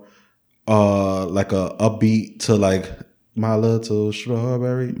from like a upbeat to like my little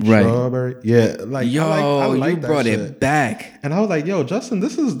strawberry, Right. strawberry. Yeah, like Yo, I like you that brought shit. it back. And I was like, yo, Justin,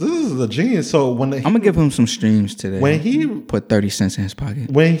 this is a genius. So when I'm gonna give him some streams today. when he Put 30 cents in his pocket.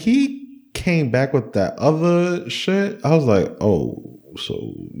 when he came back with that other shit, I was like, oh, so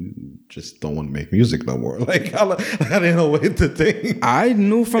you just don't want to make music no more. Like I didn't know what to think. I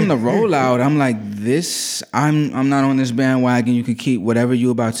knew from the rollout, I'm like, this, I'm not on this bandwagon. You can keep whatever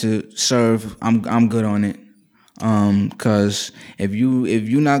you about to serve. I'm good on it. Cause if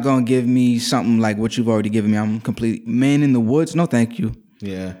you're not gonna give me something like what you've already given me, I'm complete Man in the Woods. No, thank you.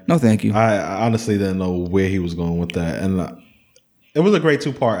 Yeah. No, thank you. I honestly didn't know where he was going with that. And it was a great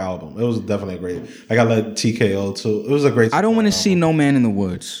 2-part album. It was definitely great. Like I let TKO too. It was a great. I don't want to see No Man in the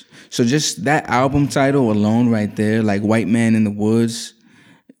Woods. So just that album title alone, right there, like White Man in the Woods.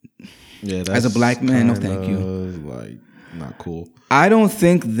 Yeah, that's as a black man, no, thank you. Like not cool. I don't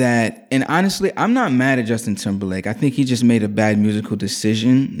think that, and honestly, I'm not mad at Justin Timberlake. I think he just made a bad musical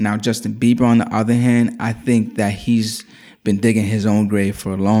decision. Now, Justin Bieber, on the other hand, I think that he's been digging his own grave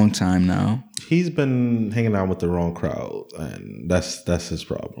for a long time now. He's been hanging out with the wrong crowd, and that's his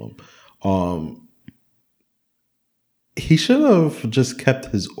problem. He should have just kept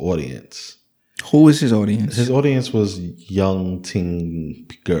his audience. Who is his audience? His audience was young teen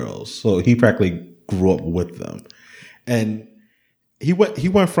girls, so he practically grew up with them, and he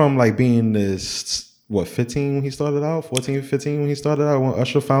went from like being this 15 when he started out, 14, 15 when he started out when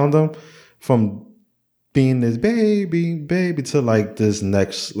Usher found him, from being this baby to like this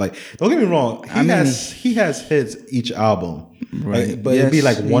next, like, don't get me wrong, he has hits each album, right? But it'd be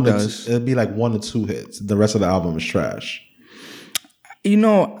like one or two hits. The rest of the album is trash. You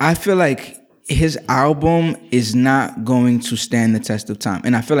know, I feel like his album is not going to stand the test of time,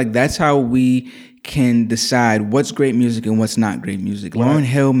 and I feel like that's how we can decide what's great music and what's not great music. Right. Lauryn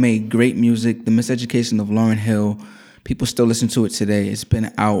Hill made great music. The Miseducation of Lauryn Hill, people still listen to it today. It's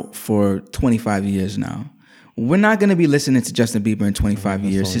been out for 25 years now. We're not going to be listening to Justin Bieber in 25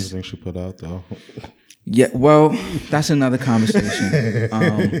 years. That's the only thing she put out, though. Yeah, well, that's another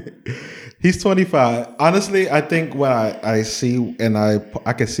conversation. He's 25. Honestly, I think what I see, and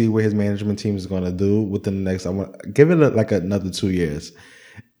I can see where his management team is going to do within the next, I want to give it like another 2 years.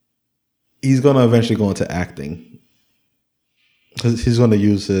 He's going to eventually go into acting. He's going to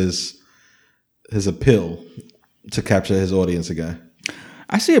use his appeal to capture his audience again.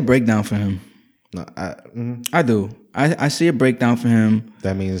 I see a breakdown for him. No, I do. I see a breakdown for him.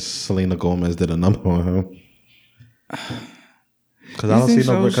 That means Selena Gomez did a number on him. Because I don't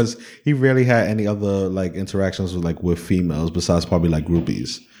see no, because he rarely had any other like interactions with females besides probably like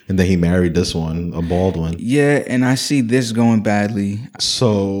groupies. And then he married this one, a bald one. Yeah, and I see this going badly.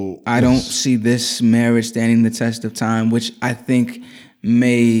 So I don't see this marriage standing the test of time, which I think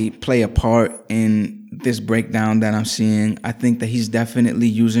may play a part in this breakdown that I'm seeing. I think that he's definitely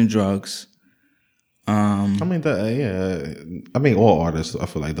using drugs. I mean, all artists, I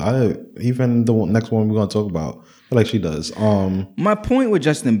feel like that. Even the next one we're going to talk about, I feel like she does. My point with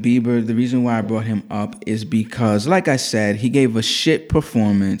Justin Bieber, the reason why I brought him up is because, like I said, he gave a shit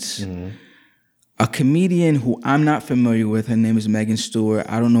performance. Mm-hmm. A comedian who I'm not familiar with, her name is Megan Stewart.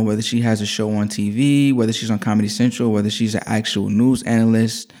 I don't know whether she has a show on TV, whether she's on Comedy Central, whether she's an actual news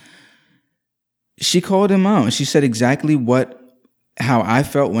analyst. She called him out. She said exactly how I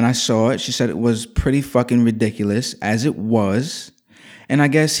felt when I saw it. She said it was pretty fucking ridiculous, as it was. And I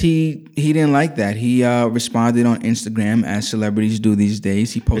guess he didn't like that. He responded on Instagram, as celebrities do these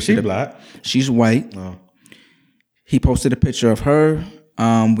days. He posted. Is she black? She's white. Oh. He posted a picture of her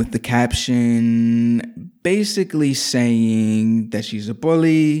with the caption basically saying that she's a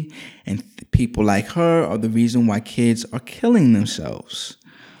bully and people like her are the reason why kids are killing themselves.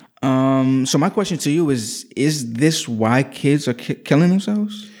 So my question to you is this why kids are killing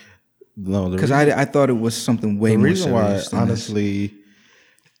themselves? No, because I thought it was something way more serious. The reason why, honestly,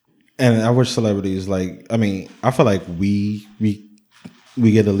 and I wish celebrities I feel like we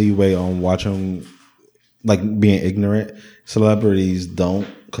get a leeway on watching, like, being ignorant. Celebrities don't,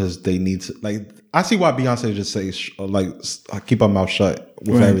 because they need to, like, I see why Beyonce just says keep her mouth shut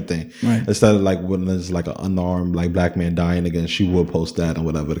with everything. Right. Instead of like when there's like an unarmed like black man dying again, she will post that or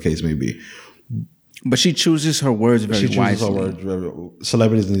whatever the case may be. But she chooses her words very wisely.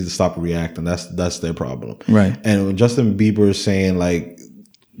 Celebrities need to stop reacting. That's their problem. Right. And when Justin Bieber is saying like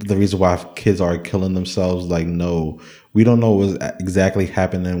the reason why kids are killing themselves, like, no, we don't know what's exactly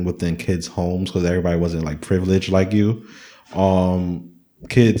happening within kids' homes because everybody wasn't like privileged like you.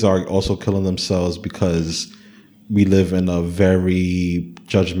 Kids are also killing themselves because we live in a very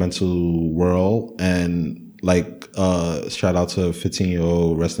judgmental world, and like shout out to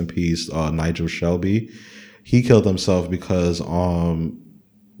 15-year-old, rest in peace, Nigel Shelby. He killed himself because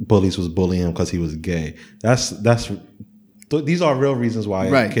bullies was bullying him because he was gay. These are real reasons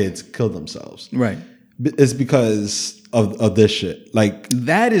why kids kill themselves. Right. It's because of this shit. Like,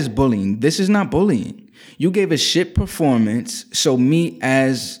 that is bullying. This is not bullying. You gave a shit performance, so me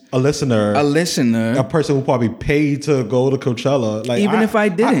as a listener, a person who probably paid to go to Coachella, like even if I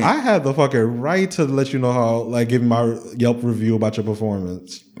didn't, I had the fucking right to let you know how, like, give my Yelp review about your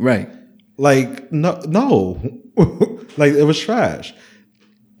performance. Right. Like, no. Like, it was trash.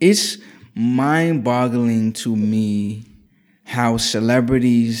 It's mind-boggling to me how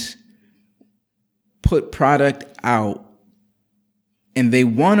celebrities put product out and they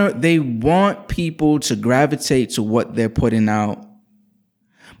want people to gravitate to what they're putting out,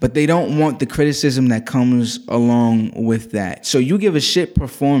 but they don't want the criticism that comes along with that. So you give a shit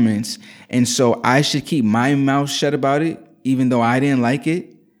performance, and so I should keep my mouth shut about it, even though I didn't like it.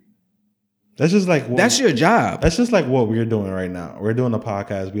 That's just like that's your job. That's just like what we're doing right now. We're doing a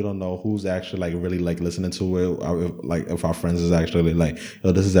podcast. We don't know who's actually like really like listening to it. Like if our friends is actually like,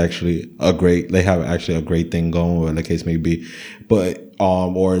 yo, this is actually they have actually a great thing going, whatever the case may be. But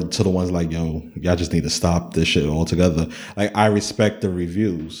or to the ones like, yo, y'all just need to stop this shit altogether. Like, I respect the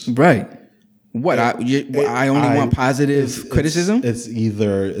reviews. Right. What I only want positive criticism. It's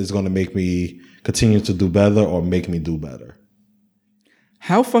either it's going to make me continue to do better or make me do better.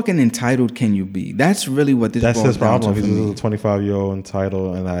 How fucking entitled can you be? That's really what this. That's his problem. He's a 25-year-old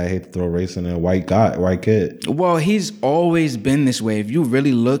entitled, and I hate to throw race in there. White kid. Well, he's always been this way. If you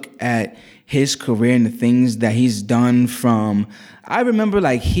really look at his career and the things that he's done, I remember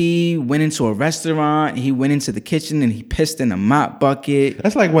like he went into a restaurant, he went into the kitchen and he pissed in a mop bucket.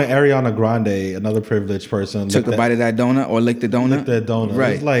 That's like when Ariana Grande, another privileged person, took a bite of that donut or licked the donut. Licked that donut.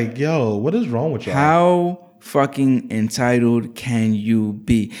 Right. It's like, yo, what is wrong with y'all? How fucking entitled can you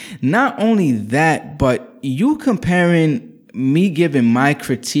be? Not only that, but you comparing me giving my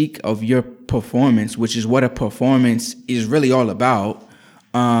critique of your performance, which is what a performance is really all about.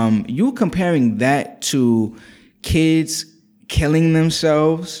 You comparing that to kids killing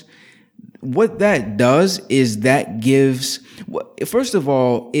themselves. What that does is that gives, first of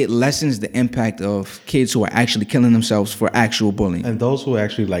all, it lessens the impact of kids who are actually killing themselves for actual bullying. And those who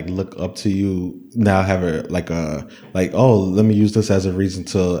actually like look up to you now have oh, let me use this as a reason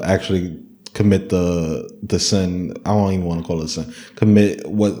to actually commit the sin. I don't even want to call it a sin. Commit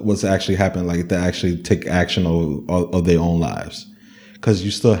what's actually happened, like to actually take action of their own lives. Because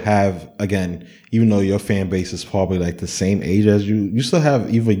you still have, again, even though your fan base is probably like the same age as you still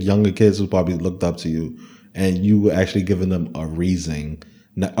have even younger kids who probably looked up to you, and you actually giving them a reason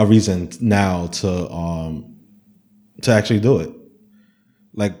now to actually do it.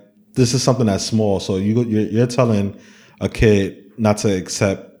 Like, this is something that's small, so you're telling a kid not to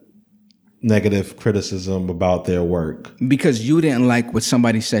accept negative criticism about their work because you didn't like what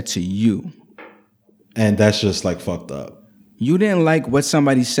somebody said to you, and that's just like fucked up. You didn't like what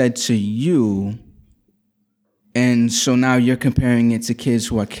somebody said to you, and so now you're comparing it to kids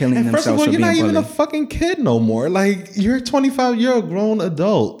who are killing themselves. First of all, you're not even a fucking kid no more. Like, you're a 25-year-old grown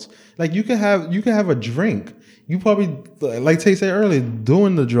adult. Like, you can have a drink. You probably, like Tay said earlier,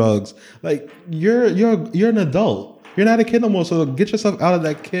 doing the drugs. Like, you're an adult. You're not a kid no more. So get yourself out of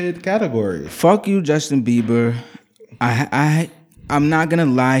that kid category. Fuck you, Justin Bieber. I'm not gonna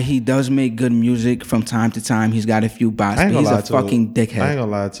lie, he does make good music from time to time. He's got a few bots, but he's a fucking dickhead. I ain't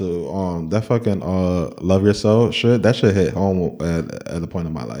gonna lie to that fucking Love Yourself shit. That shit hit home at the point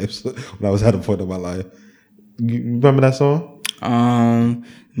of my life. So, when I was at a point of my life. You remember that song?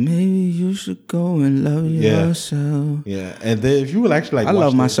 Maybe you should go and love yourself. Yeah, and then if you would actually like, I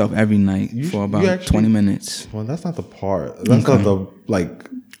love myself every night for about 20 minutes. Well, that's not the part. That's not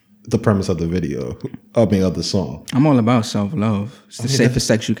the premise of the video. Of the song. I'm all about self-love. It's the safest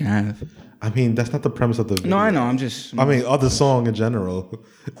sex you can have. I mean, that's not the premise of the video. No, I know. of the song in general.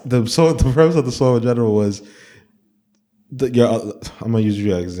 The premise of the song in general was I'm gonna use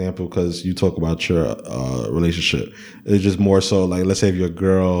you as an example because you talk about your relationship. It's just more so like, let's say if your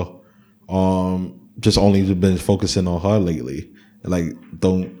girl just only been focusing on her lately, like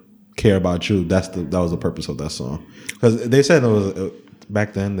don't care about you. That was the purpose of that song, because they said it was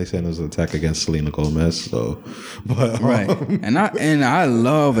back then they said it was an attack against Selena Gomez. So, but Right, and I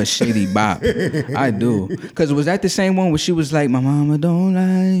love a shady bop. I do, because was that the same one where she was like, "My mama don't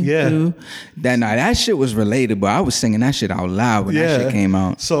like you"? That shit was relatable. I was singing that shit out loud when that shit came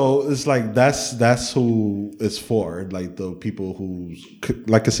out. So it's like that's who it's for, like the people who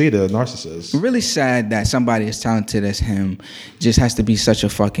like Casita, narcissists. Really sad that somebody as talented as him just has to be such a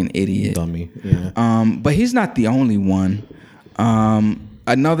fucking idiot. Dummy. Yeah. But he's not the only one.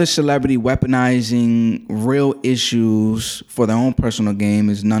 Another celebrity weaponizing real issues for their own personal game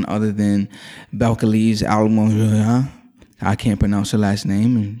is none other than Belcalis Almonjoya. I can't pronounce her last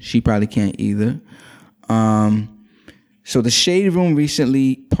name, and she probably can't either. So the Shade Room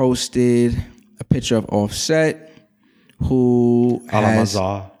recently posted a picture of Offset, who has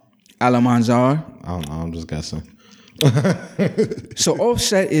Alamanzar. Alamanzar. I don't know. I'm just guessing. So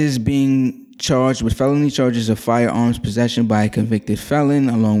Offset is being charged with felony charges of firearms possession by a convicted felon,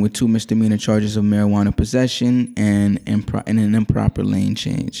 along with 2 misdemeanor charges of marijuana possession and an improper lane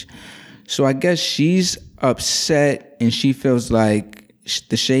change. So I guess she's upset, and she feels like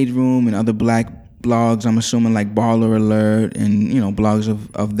the Shade Room and other black blogs, I'm assuming like Baller Alert and blogs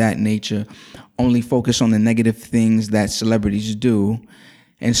of that nature, only focus on the negative things that celebrities do.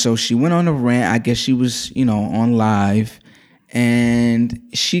 And so she went on a rant. I guess she was on live. And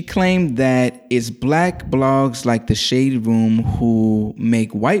she claimed that it's black blogs like the Shade Room who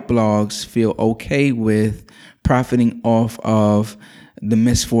make white blogs feel okay with profiting off of the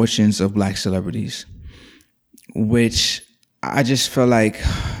misfortunes of black celebrities, which I just feel like...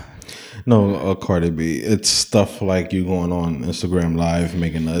 No, Cardi B. It's stuff like you going on Instagram Live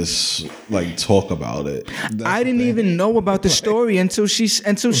making us like talk about it. I didn't even know about the story until she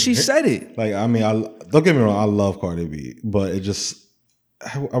said it. Like, I mean, don't get me wrong, I love Cardi B, but it just,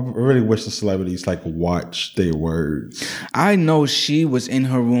 I really wish the celebrities like watch their words. I know she was in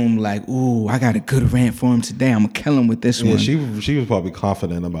her room like, ooh, I got a good rant for him today. I'm gonna kill him with this one. Yeah, she was probably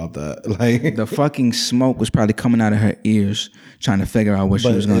confident about that. Like the fucking smoke was probably coming out of her ears, trying to figure out what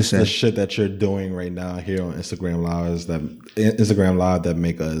she was gonna say. The shit that you're doing right now here on Instagram Live that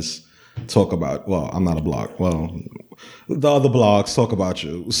make us talk about. Well, I'm not a blog. Well, the other blogs talk about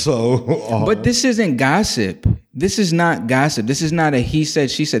you. So, but this isn't gossip. This is not gossip. This is not a he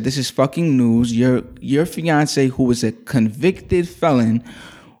said, she said. This is fucking news. Your fiance, who was a convicted felon,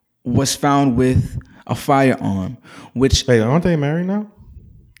 was found with a firearm. Which wait, aren't they married now?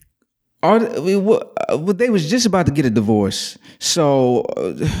 They was just about to get a divorce. So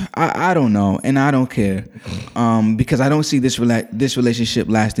I don't know, and I don't care, because I don't see this relationship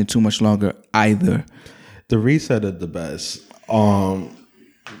lasting too much longer either. The Reed said it the best.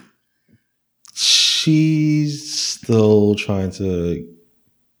 She's still trying to,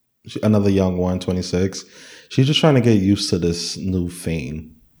 another young one, 26. She's just trying to get used to this new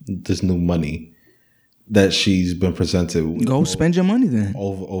fame, this new money that she's been presented with. Go spend your money then.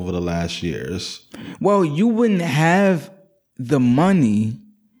 Over the last years. Well, you wouldn't have the money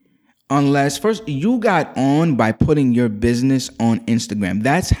unless first you got on by putting your business on Instagram.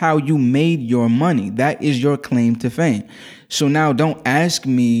 That's how you made your money. That is your claim to fame. So now don't ask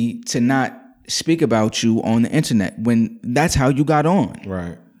me to not speak about you on the internet when that's how you got on.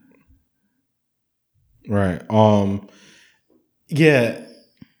 Right. Yeah.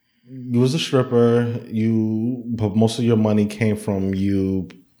 You was a stripper. But most of your money came from you.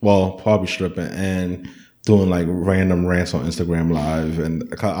 Well, probably stripping and doing like random rants on Instagram Live. And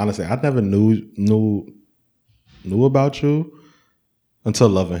honestly, I never knew about you until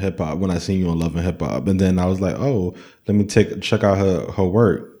Love and Hip Hop. When I seen you on Love and Hip Hop, and then I was like, oh, let me check out her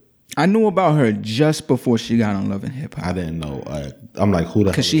work. I knew about her just before she got on Love and Hip Hop. I didn't know. I'm like, who the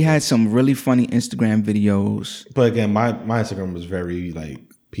hell? Because she had some really funny Instagram videos. But again, my Instagram was very like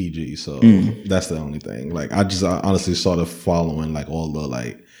PG, so that's the only thing. Like, I honestly started following like all the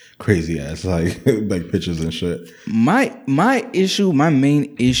like crazy ass like like pictures and shit. My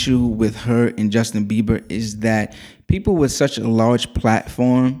main issue with her and Justin Bieber is that people with such a large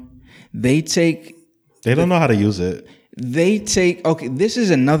platform, they don't know how to use it. This is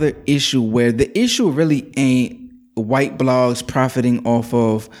another issue where the issue really ain't white blogs profiting off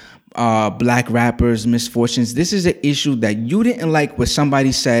of black rappers' misfortunes. This is an issue that you didn't like what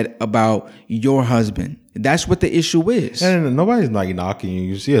somebody said about your husband. That's what the issue is. And nobody's like knocking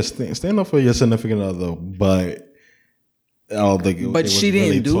you. Yeah, stand up for your significant other, but I don't think. But she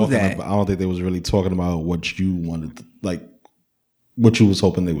didn't do that. I don't think they was really talking about what you wanted, like what you was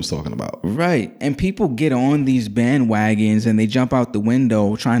hoping they was talking about. Right. And people get on these bandwagons and they jump out the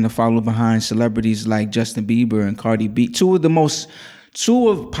window trying to follow behind celebrities like Justin Bieber and Cardi B, two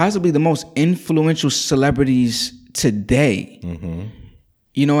of possibly the most influential celebrities today. Mm-hmm.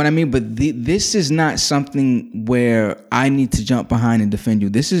 You know what I mean? But this is not something where I need to jump behind and defend you.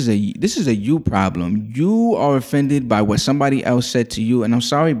 This is a you problem. You are offended by what somebody else said to you, and I'm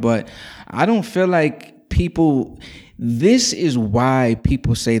sorry, but I don't feel like people. This is why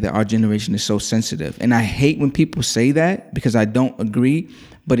people say that our generation is so sensitive, and I hate when people say that because I don't agree.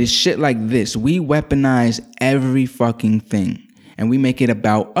 But it's shit like this. We weaponize every fucking thing. And we make it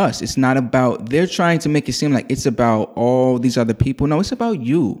about us. It's not about, they're trying to make it seem like it's about all these other people. No, it's about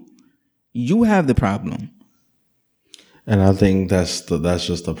you. You have the problem. And I think that's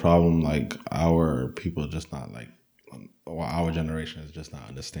just the problem. Like our people just not like, or our generation is just not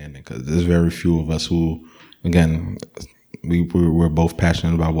understanding because there's very few of us who, again, we're both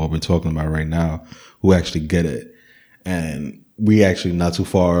passionate about what we're talking about right now, who actually get it. And we actually not too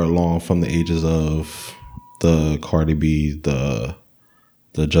far along from the ages of the Cardi B, the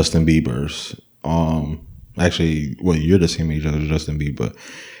Justin Biebers. Actually, well, you're the same age as Justin Bieber.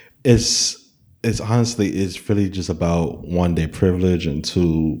 It's honestly, it's really just about one, their privilege, and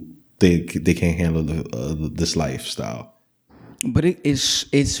two, they can't handle this lifestyle. But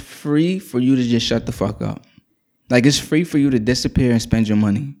it's free for you to just shut the fuck up. Like it's free for you to disappear and spend your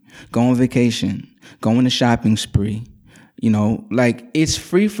money, go on vacation, go on a shopping spree. You know, like it's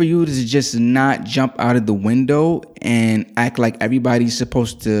free for you to just not jump out of the window and act like everybody's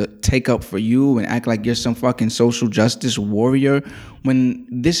supposed to take up for you and act like you're some fucking social justice warrior when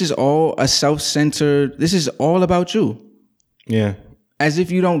this is all a self-centered, this is all about you. Yeah. As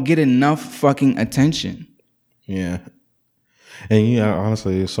if you don't get enough fucking attention. Yeah. And yeah,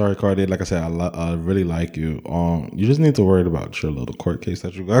 honestly, sorry, Cardi. Like I said, I really like you. You just need to worry about your little court case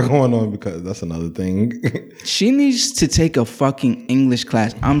that you got going on because that's another thing. She needs to take a fucking English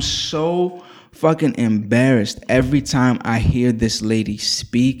class. I'm so fucking embarrassed every time I hear this lady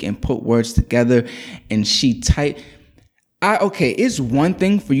speak and put words together and she okay, it's one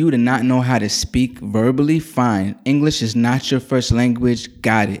thing for you to not know how to speak verbally, fine. English is not your first language,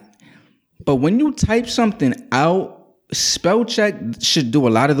 got it. But when you type something out, spell check should do a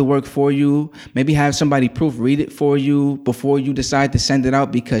lot of the work for you. Maybe have somebody proofread it for you before you decide to send it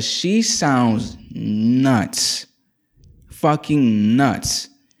out because she sounds nuts. Fucking nuts.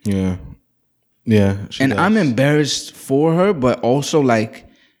 Yeah. Yeah. And does. I'm embarrassed for her, but also like,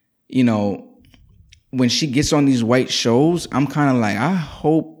 you know, when she gets on these white shows, I'm kind of like, I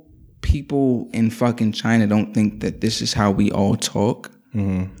hope people in fucking China don't think that this is how we all talk.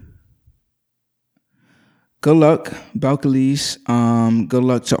 Mm-hmm. Good luck, Belcalis. Good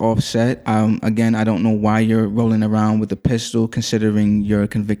luck to Offset. Again, I don't know why you're rolling around with a pistol, considering you're a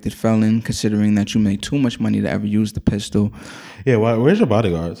convicted felon, considering that you make too much money to ever use the pistol. Yeah, where's your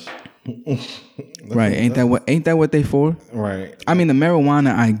bodyguards? Right, ain't that what they for? Right. I mean, the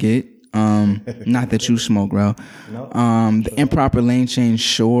marijuana I get. Not that you smoke, bro. Nope. The improper lane change,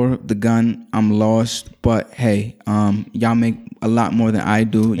 sure. The gun, I'm lost. But hey, y'all make a lot more than I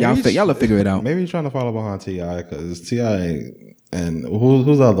do. Y'all will figure it out. Maybe you're trying to follow behind T.I. because T.I. and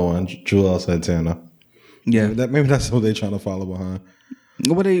who's the other one? Joel Santana. Yeah, maybe that's who they're trying to follow behind.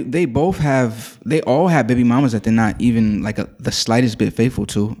 Well, they all have baby mamas that they're not even like the slightest bit faithful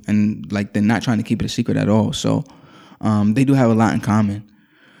to, and like they're not trying to keep it a secret at all. So, they do have a lot in common.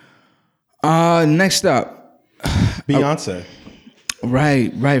 Next up, Beyonce.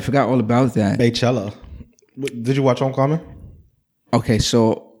 Right. Forgot all about that. Beychella. Did you watch Homecoming? Okay,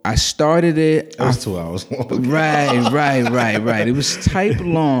 so I started it. It was 2 hours long. Right. It was type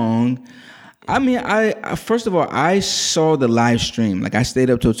long. I mean, I first of all, I saw the live stream. Like I stayed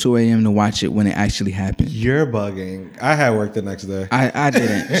up till 2 a.m. to watch it when it actually happened. You're bugging. I had work the next day. I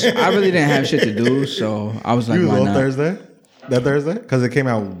didn't. I really didn't have shit to do, so I was like, you why was on not? Thursday? That Thursday? Because it came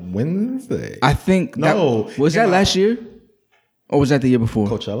out Wednesday. I think. No. Was that last year? Or was that the year before?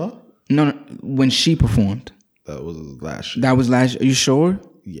 Coachella? No, when she performed. That was last year. That was last year. Are you sure?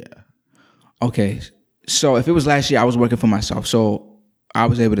 Yeah. Okay. So if it was last year, I was working for myself. So I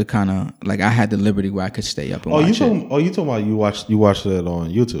was able to kind of, like, I had the liberty where I could stay up and watch it. You talking about you watched it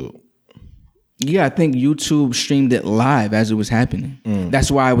on YouTube? Yeah, I think YouTube streamed it live as it was happening. That's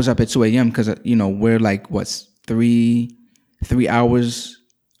why I was up at 2 a.m. because, you know, we're like, what's 3 hours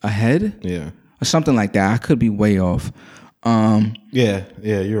ahead? Yeah. Or something like that. I could be way off. Yeah,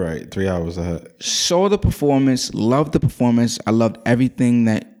 you're right. 3 hours ahead. Saw the performance, loved the performance. I loved everything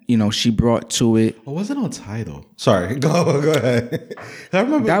that, you know, she brought to it. Oh, was it on Tidal? Sorry, go ahead. I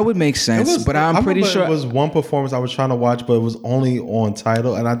remember that would make sense, but I'm pretty sure it was one performance I was trying to watch, but it was only on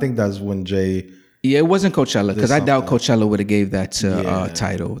Tidal, and I think that's when Jay. Yeah, it wasn't Coachella because I doubt Coachella would have gave that to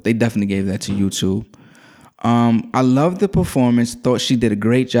Tidal. They definitely gave that to YouTube. I loved the performance. Thought she did a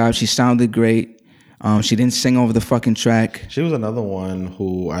great job. She sounded great. She didn't sing over the fucking track. She was another one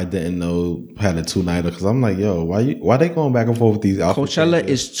who I didn't know had a 2-nighter because I'm like, yo, why they going back and forth with these outfit Coachella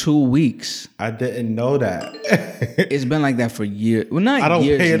changes? is 2 weeks. I didn't know that. It's been like that for years. Well, not I don't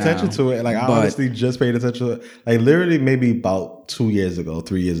years pay now, attention to it. Like I but honestly just paid attention to it. Like literally maybe about 3 years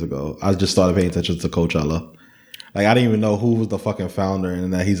ago, I just started paying attention to Coachella. Like I didn't even know who was the fucking founder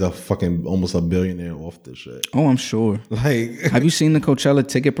and that he's a fucking almost a billionaire off this shit. Oh, I'm sure. Like Have you seen the Coachella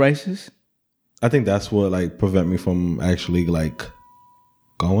ticket prices? I think that's what like prevent me from actually like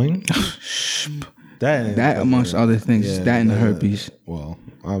going. that amongst other things, that and the herpes. Well,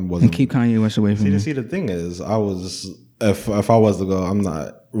 I wasn't. And keep Kanye West away from me. See, the thing is, I was if I was to go, I'm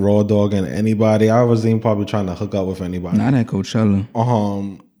not raw dogging anybody. I wasn't even probably trying to hook up with anybody. Not at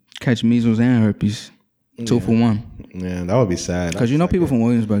Coachella. Catch measles and herpes. 2 for 1. Yeah, that would be sad. Because you know people from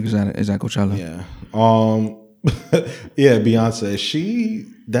Williamsburg is at Coachella. Yeah. Yeah, Beyonce. She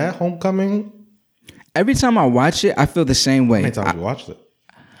that homecoming. Every time I watch it, I feel the same way. How many times you watched it?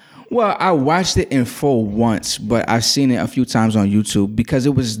 Well, I watched it in full once, but I've seen it a few times on YouTube because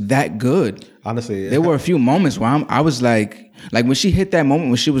it was that good. Honestly, There were a few moments where I was like when she hit that moment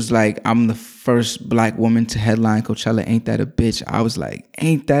when she was like, I'm the first black woman to headline Coachella, ain't that a bitch? I was like,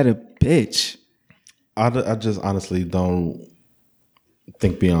 ain't that a bitch? I just honestly don't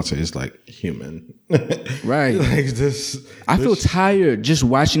think Beyonce is like human. Right. Like this. I feel tired just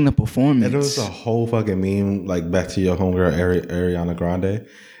watching the performance. And there was a whole fucking meme, like back to your homegirl Ariana Grande.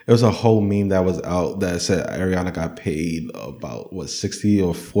 There was a whole meme that was out that said Ariana got paid about 60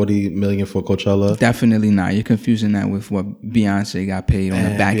 or 40 million for Coachella. Definitely not. You're confusing that with what Beyonce got paid on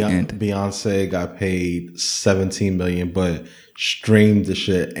the back end. Beyonce got paid 17 million, but streamed the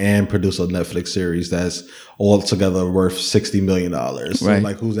shit and produced a Netflix series that's altogether worth $60 million. So Right.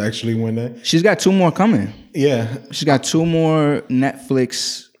 like, who's actually winning? She's got 2 more coming. Yeah, She's got 2 more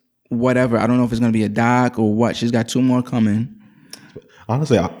Netflix, whatever. I don't know if it's going to be a doc or what. She's got 2 more coming.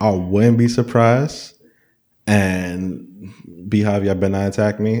 honestly, I wouldn't be surprised. And Beehive, y'all better not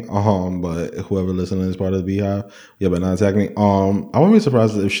attack me. But whoever listening is part of the Beehive, y'all better not attack me. I wouldn't be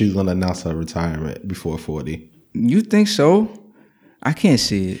surprised if she's gonna announce her retirement before 40. You think so? I can't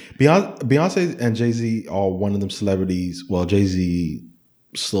see it. Beyonce and Jay-Z are one of them celebrities. Well, Jay-Z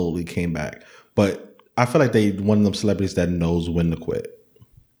slowly came back, but I feel like they one of them celebrities that knows when to quit.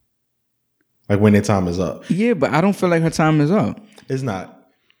 Like when their time is up. Yeah, but I don't feel like her time is up. It's not.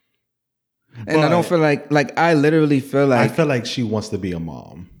 And I don't feel like I literally feel like I feel like she wants to be a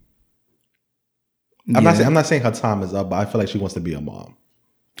mom. yeah. I'm not saying her time is up, but I feel like she wants to be a mom.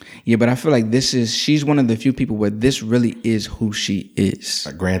 Yeah, but I feel like she's one of the few people where this really is who she is.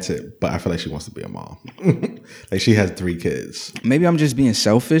 Like, granted, but I feel like she wants to be a mom. Like she has 3 kids. Maybe I'm just being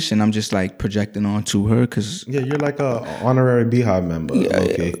selfish and I'm just like projecting onto her because Yeah, you're like a honorary Beehive member.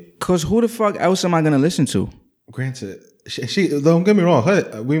 Okay. Cause who the fuck else am I gonna listen to? Granted, she don't get me wrong.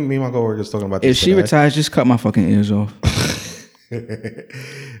 Me and my coworkers talking about this. If she today. retires, just cut my fucking ears off. Me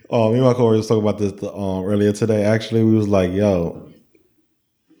and my coworkers talking about this earlier today. Actually, we was like, yo,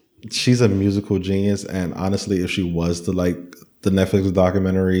 she's a musical genius, and honestly, if she was to like the Netflix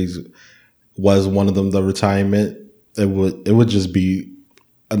documentaries was one of them, the retirement, it would just be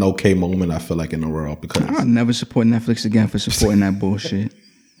an okay moment. I feel like in the world because I'll never support Netflix again for supporting that bullshit.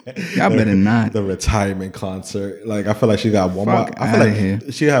 Y'all better not. the retirement concert. Like I feel like she got one Fuck more. I feel outta like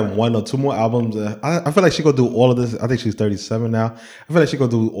here. she have 1 or 2 more albums. I feel like she gonna do all of this. I think she's 37 now. I feel like she gonna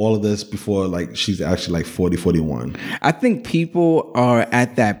do all of this before like she's actually like 40, 41. I think people are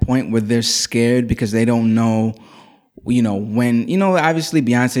at that point where they're scared because they don't know, when, obviously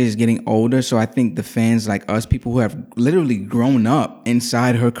Beyonce is getting older. So I think the fans like us, people who have literally grown up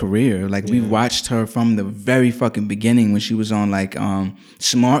inside her career, like we watched her from the very fucking beginning when she was on like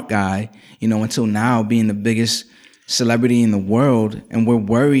Smart Guy, until now being the biggest celebrity in the world. And we're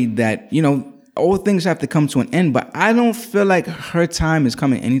worried that, all things have to come to an end, but I don't feel like her time is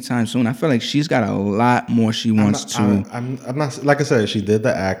coming anytime soon. I feel like she's got a lot more she wants to. I'm not, like I said, she did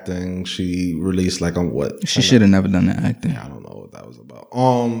the acting. She released like on what? She should have never done the acting. I don't know what that was about.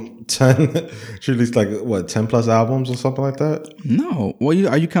 10. She released like what 10 plus albums or something like that. No. Well,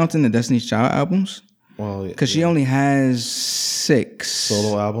 are you counting the Destiny's Child albums? Well, Because she only has 6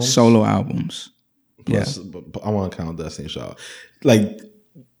 Solo albums? Solo albums. Plus, but I want to count Destiny's Child. Like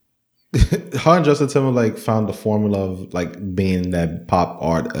her and Justin Timberlake found the formula of like being that pop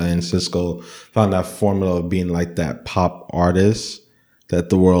art, and Cisco found that formula of being like that pop artist that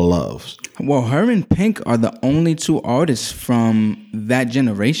the world loves. Well, her and Pink are the only 2 artists from that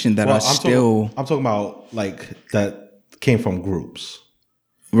generation that are still I'm talking about like that came from groups.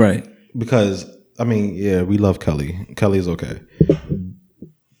 right. Because I mean, yeah, we love Kelly. Kelly's okay,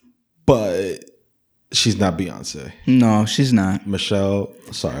 but She's not Beyonce. No, she's not. Michelle,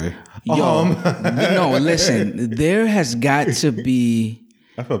 sorry. Yo, no, listen. There has got to be.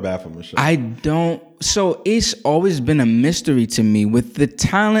 I feel bad for Michelle. I don't. So it's always been a mystery to me with the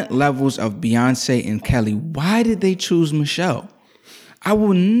talent levels of Beyonce and Kelly. Why did they choose Michelle? I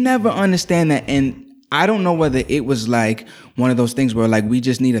will never understand that. And I don't know whether it was like one of those things where like we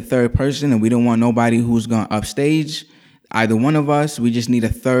just need a third person and we don't want nobody who's going to upstage either one of us. We just need a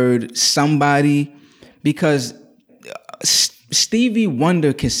third somebody, because Stevie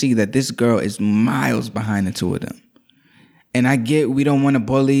Wonder can see that this girl is miles behind the two of them. And I get we don't want to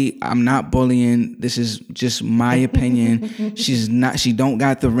bully. I'm not bullying. This is just my opinion. She don't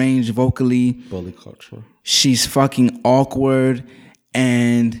got the range vocally. Bully culture. She's fucking awkward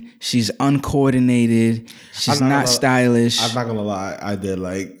and she's uncoordinated. She's not stylish. I'm not gonna lie. I did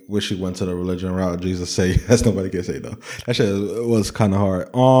like wish she went to the religion route. Jesus say yes, nobody can say no. That shit was kind of hard.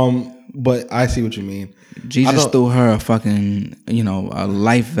 But I see what you mean. Jesus threw her a fucking, a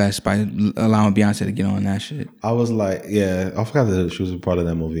life vest by allowing Beyonce to get on that shit. I was like, yeah, I forgot that she was a part of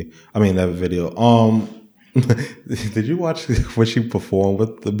that movie. I mean, that video. Did you watch when she performed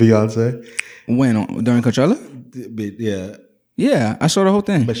with the Beyonce? When? During Coachella? Yeah. Yeah, I saw the whole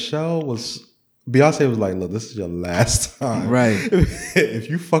thing. Beyonce was like, look, this is your last time. Right. If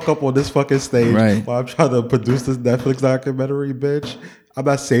you fuck up on this fucking stage while I'm trying to produce this Netflix documentary, bitch, I'm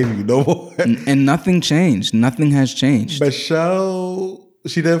not saving you no more. And nothing changed. Nothing has changed. Michelle,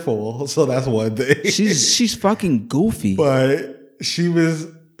 she did fall, so that's one thing. She's fucking goofy. But she was...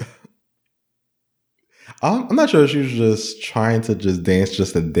 I'm not sure if she was just trying to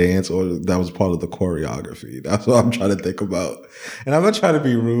just to dance, or that was part of the choreography. That's what I'm trying to think about. And I'm not trying to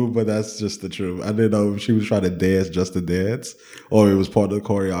be rude, but that's just the truth. I didn't know if she was trying to dance just to dance, or it was part of the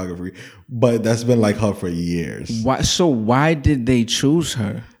choreography. But that's been like her for years. Why did they choose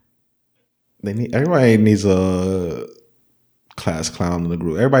her? Everybody needs a class clown in the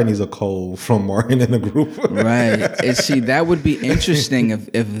group. Everybody needs a Cole from Martin in the group. Right. And see, that would be interesting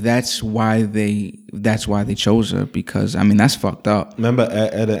if that's why they chose her, because I mean that's fucked up. Remember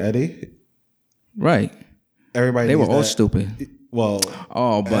Ed and Eddie? Right. They were all stupid. Well,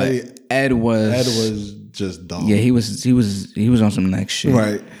 but Ed was just dumb. Yeah, he was on some next shit.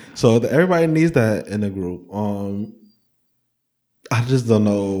 Right. So everybody needs that in the group. I just don't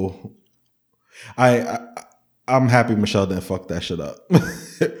know. I'm happy Michelle didn't fuck that shit up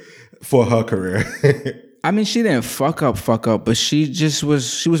for her career. I mean, she didn't fuck up, but she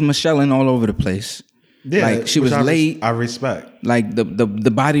was Michelleing all over the place. Yeah, like she was late. I respect. Like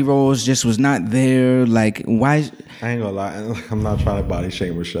the body rolls just was not there. Like why? I ain't gonna lie. I'm not trying to body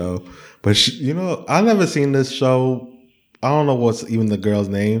shame Michelle, but I never seen this show. I don't know what's even the girl's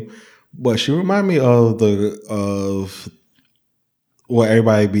name, but she remind me of what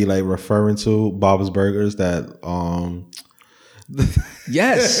everybody be like referring to, Bob's Burgers.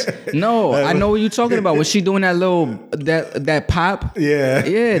 Yes. No, I know what you're talking about. Was she doing that little that pop? Yeah.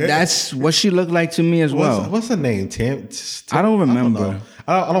 Yeah, that's what she looked like to me as well. What's her name? Tim? I don't remember.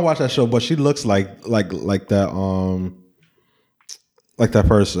 I don't watch that show, but she looks like that like that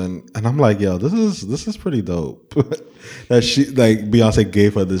person. And I'm like, yo, this is pretty dope. That she like Beyonce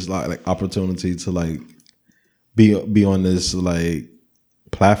gave her this like opportunity to like be on this like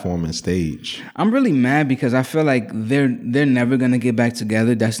platform and stage. I'm really mad because I feel like they're never gonna get back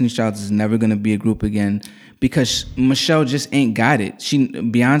together. Destiny's Child is never gonna be a group again because Michelle just ain't got it.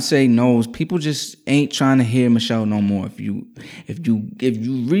 Beyonce knows people just ain't trying to hear Michelle no more. If you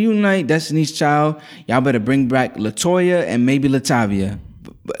reunite Destiny's Child, y'all better bring back LaToya and maybe LaTavia.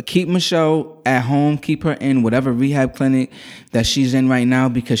 Keep Michelle at home. Keep her in whatever rehab clinic that she's in right now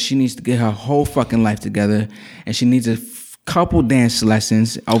because she needs to get her whole fucking life together and she needs a couple dance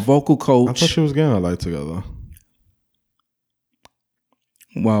lessons, a vocal coach. I thought she was getting her life together.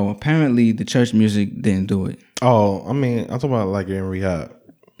 Well, apparently the church music didn't do it. Oh, I mean, I'm talking about like in rehab.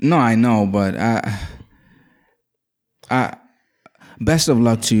 No, I know, but I best of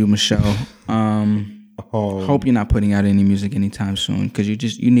luck to you, Michelle. Hope you're not putting out any music anytime soon because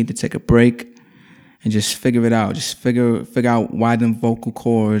you need to take a break and just figure it out. Just figure out why them vocal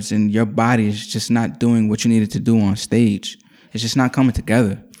cords and your body is just not doing what you needed to do on stage. It's just not coming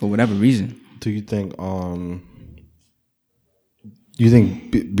together for whatever reason. Do you think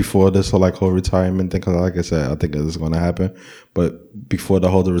before this whole retirement thing, because like I said, I think it's going to happen, but before the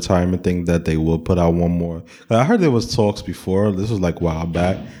whole retirement thing that they will put out one more? I heard there was talks before, this was like a while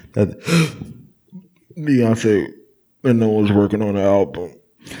back, that Beyonce and no one's working on the album.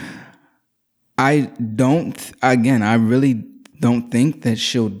 I really don't think that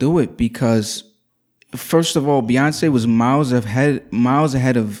she'll do it because, first of all, Beyonce was miles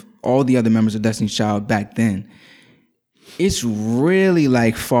ahead of all the other members of Destiny's Child back then, it's really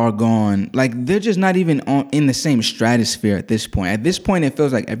like far gone. Like they're just not even in the same stratosphere at this point. At this point, it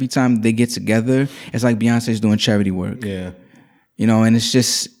feels like every time they get together, it's like Beyonce's doing charity work. Yeah. You know, and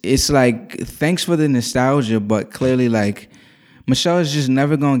it's like, thanks for the nostalgia, but clearly like Michelle is just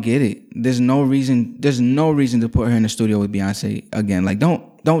never gonna get it. There's no reason to put her in the studio with Beyonce again. Like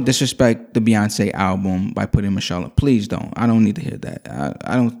don't disrespect the Beyonce album by putting Michelle in. Please don't. I don't need to hear that.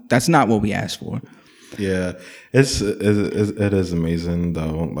 I don't. That's not what we asked for. Yeah, it is amazing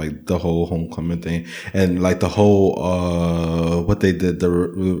though, like the whole homecoming thing, and like the whole what they did,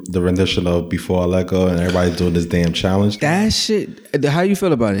 the rendition of Before I Let Go, and everybody doing this damn challenge. That shit. How you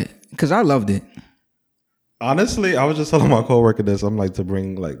feel about it? Because I loved it. Honestly, I was just telling my coworker this. I'm like, to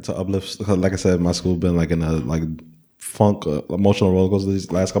bring, like, to uplift, because like I said, my school been like in a like funk emotional roller coaster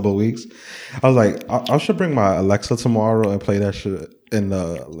these last couple of weeks. I was like, I should bring my Alexa tomorrow and play that shit in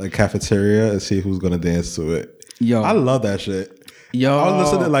the like cafeteria and see who's gonna dance to it. Yo, I love that shit. Yo, I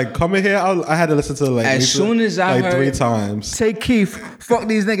was listening, like, coming here, I had to listen to like as soon as I like heard 3 times. Say Keith, fuck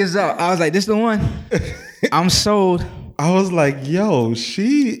these niggas up. I was like, this the one. I'm sold. I was like, yo,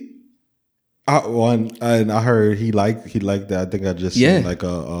 and I heard he liked that. I think I just seen like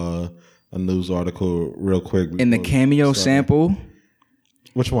a news article real quick. In the cameo sample.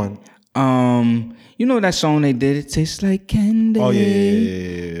 Which one? You know that song they did? It tastes like candy. Oh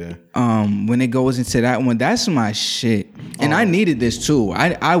yeah. When it goes into that one, that's my shit. And I needed this too.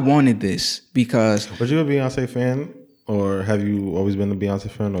 I wanted this because. Was you a Beyonce fan, or have you always been a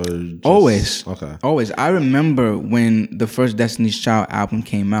Beyonce fan, or just, always? Okay. Always. I remember when the first Destiny's Child album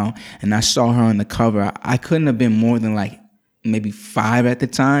came out, and I saw her on the cover. I couldn't have been more than like maybe 5 at the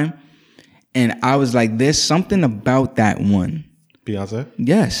time, and I was like, "There's something about that one." Beyonce?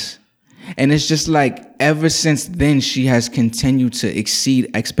 Yes. And it's just like ever since then she has continued to exceed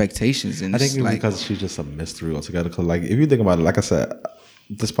expectations. And I think it's like, because she's just a mystery altogether. Because like if you think about it, like I said,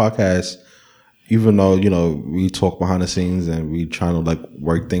 this podcast, even though we talk behind the scenes and we trying to like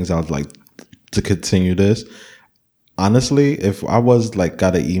work things out, like to continue this. Honestly, if I was like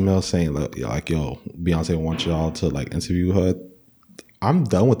got an email saying like yo, Beyonce wants y'all to like interview her, I'm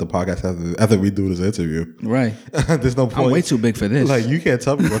done with the podcast after we do this interview. Right. There's no point. I'm way too big for this. Like, you can't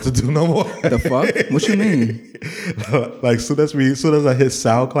tell me what to do no more. The fuck? What you mean? Like, soon as I hit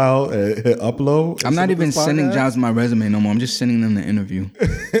SoundCloud and hit upload. I'm not even sending jobs my resume no more. I'm just sending them the interview.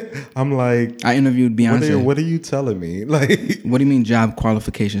 I'm like, I interviewed Beyonce. What are you telling me? Like, what do you mean job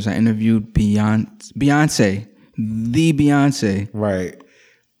qualifications? I interviewed Beyonce. The Beyonce. Right.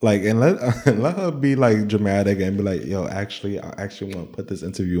 Like, and let her be like dramatic and be like, yo, I actually want to put this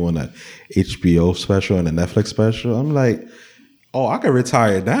interview on a HBO special and a Netflix special. I'm like, oh, I can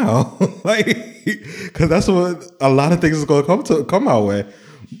retire now. Like, because that's what a lot of things is going to come our way.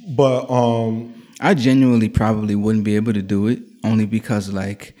 But I genuinely probably wouldn't be able to do it, only because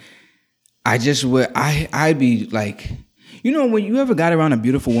like I just would. I'd be like, when you ever got around a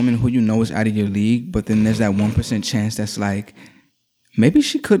beautiful woman who is out of your league, but then there's that 1% chance that's like, maybe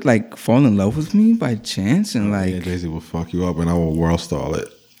she could like fall in love with me by chance, and like Jay-Z will fuck you up and I will world stall it.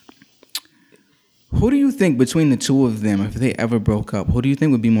 Who do you think between the two of them, if they ever broke up, who do you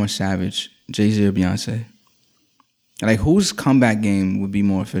think would be more savage, Jay-Z or Beyonce? Like, whose comeback game would be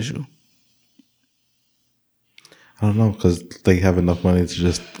more official? I don't know, because they have enough money to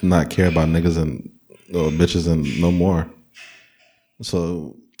just not care about niggas and bitches and no more.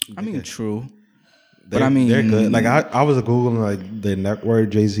 So I mean, true. But I mean, they're good. Like I was googling like their net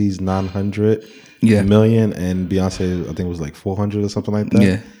worth. Jay-Z's 900 million, and Beyonce I think was like 400 or something like that.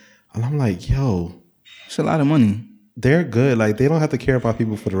 Yeah, and I'm like, yo, it's a lot of money. They're good. Like they don't have to care about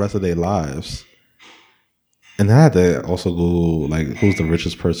people for the rest of their lives. And I had to also Google like who's the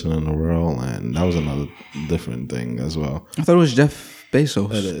richest person in the world, and that was another different thing as well. I thought it was Jeff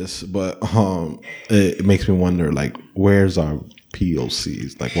Bezos. It is, but it makes me wonder like where's our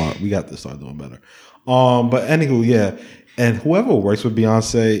POCs? Like, wow, we got to start doing better. But anywho, yeah, and whoever works with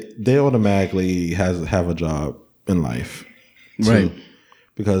Beyonce, they automatically have a job in life, too. Right?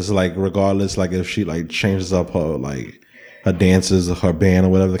 Because like, regardless, like if she like changes up her dances, or her band, or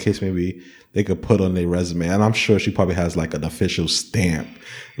whatever the case may be, they could put on their resume, and I'm sure she probably has like an official stamp,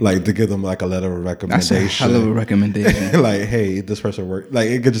 like to give them like a letter of recommendation. That's a hell of a recommendation. Like, hey, this person worked. Like,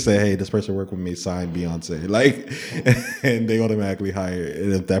 it could just say, hey, this person worked with me, signed Beyonce. Like, and they automatically hire.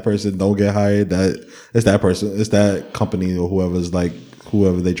 And if that person don't get hired, it's that person, it's that company or whoever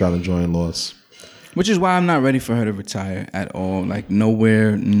they try to join lost. Which is why I'm not ready for her to retire at all. Like,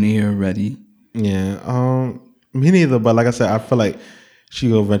 nowhere near ready. Yeah, me neither. But like I said, I feel like she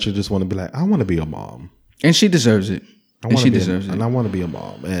will eventually just want to be like, I want to be a mom. And she deserves it. And she deserves it. And I want to be a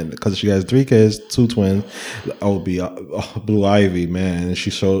mom, and because she has 3 kids, 2 twins. I would be Blue Ivy, man. And she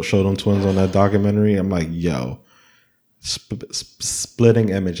showed them twins on that documentary. I'm like, yo, splitting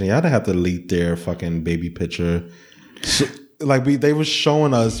image, and y'all didn't have to leak their fucking baby picture. So, like they were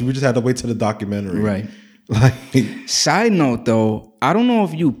showing us, we just had to wait till the documentary, Right. Like, Side note though, I don't know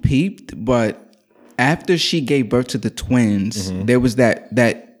if you peeped, but after she gave birth to the twins, there was that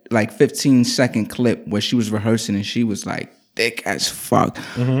like 15-second clip where she was rehearsing and she was like thick as fuck.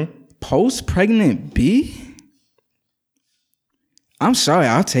 Post pregnant B. I'm sorry,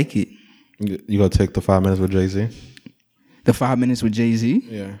 I'll take it. you gonna take the 5 minutes with Jay-Z? The 5 minutes with Jay-Z.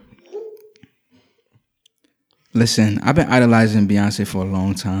 Yeah. Listen, I've been idolizing Beyonce for a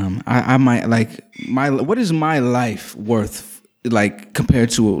long time. I might like what is my life worth like compared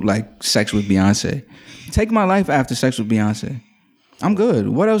to like sex with Beyonce? Take my life after sex with Beyonce. I'm good.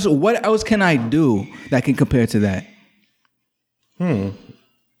 What else can I do that can compare to that? I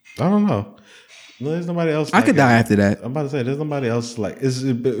don't know. No, there's nobody else. I could die after that. I'm about to say there's nobody else like.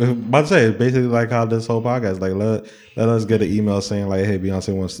 I'm about to say it's basically like how this whole podcast. Like let us get an email saying like, hey,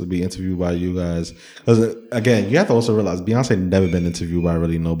 Beyonce wants to be interviewed by you guys. Because again, you have to also realize Beyonce never been interviewed by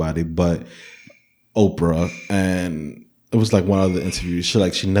really nobody but Oprah, and it was like one other interview.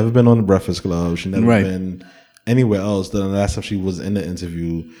 She never been on the Breakfast Club. She never been anywhere else. The last time she was in the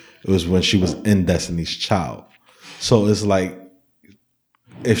interview, it was when she was in Destiny's Child. So it's like,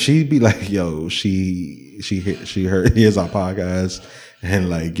 if she be like, yo, she hears our podcast and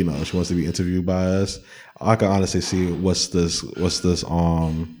like, you know, she wants to be interviewed by us, I can honestly see what's it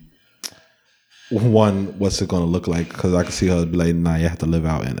gonna look like, because I can see her be like, nah, you have to live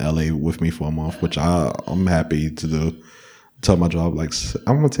out in LA with me for a month, which I'm happy to do. Tell my job like,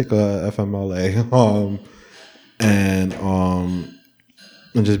 I'm gonna take a FMLA and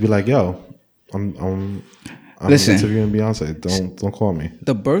just be like, yo, I'm Listen, interviewing Beyonce. Don't call me.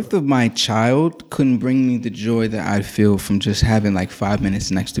 The birth of my child couldn't bring me the joy that I feel from just having like 5 minutes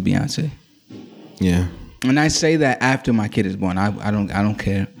next to Beyonce. Yeah. And I say that after my kid is born. I don't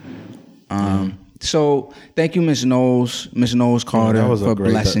care. So thank you, Miss Knowles Carter, for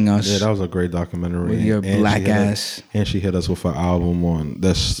blessing us. Yeah, that was a great documentary. With your black ass. And she hit us with her album on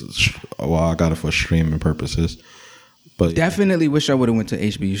this. Well, I got it for streaming purposes. But definitely wish I would have went to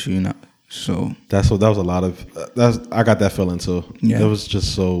HBCU. You know. So that was a lot of I got that feeling too. Yeah. It was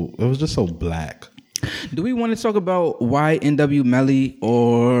just so black. Do we want to talk about YNW Melly,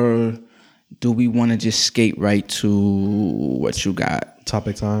 or do we want to just skate right to what you got?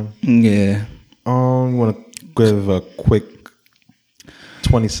 Topic time? Yeah. Want to give a quick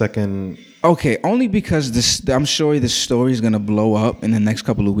 20-second. Okay, only because I'm sure the story is gonna blow up in the next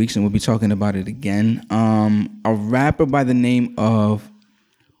couple of weeks, and we'll be talking about it again. A rapper by the name of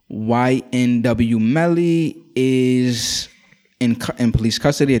YNW Melly is in police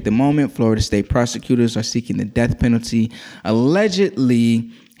custody at the moment. Florida state prosecutors are seeking the death penalty.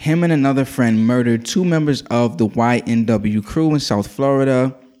 Allegedly, him and another friend murdered 2 members of the YNW crew in South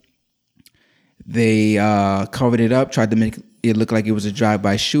Florida. They covered it up, tried to make it look like it was a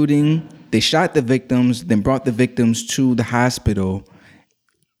drive-by shooting. They shot the victims, then brought the victims to the hospital.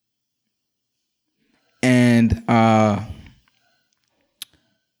 And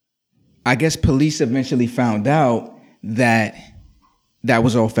I guess police eventually found out that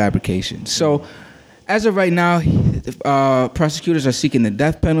was all fabrication. So as of right now, prosecutors are seeking the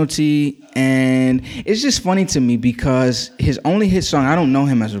death penalty. And it's just funny to me because his only hit song, I don't know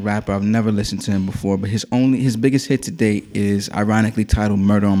him as a rapper. I've never listened to him before. But his biggest hit to date is ironically titled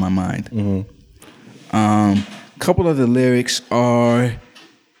Murder on My Mind. Couple of the lyrics are: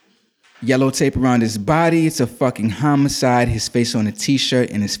 yellow tape around his body, it's a fucking homicide. His face on a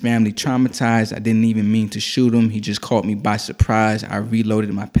t-shirt and his family traumatized. I didn't even mean to shoot him. He just caught me by surprise. I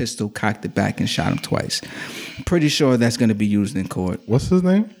reloaded my pistol, cocked it back, and shot him twice. Pretty sure that's going to be used in court. What's his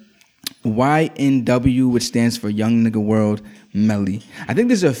name? YNW, which stands for Young Nigga World Melly. I think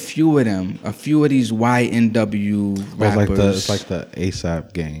there's a few of them. A few of these YNW rappers. It's like the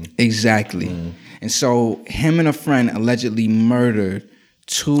ASAP gang. Exactly. And so him and a friend allegedly murdered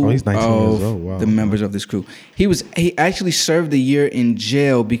 2 he's 19 of years old. Wow. the members of this crew. He actually served a year in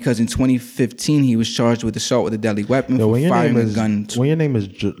jail because in 2015 he was charged with assault with a deadly weapon for firing a gun. When your name is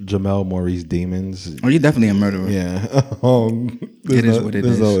Jamel Maurice Demons, Oh, you're definitely a murderer. yeah, It is what it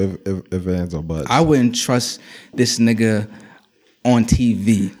is. There's no if ands or buts. I wouldn't trust this nigga on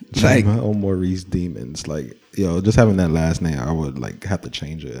TV. Like, Jamel Maurice Demons, like, yo, just having that last name, I would like have to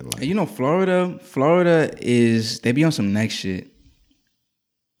change it. And, like, you know, Florida is, they be on some next shit.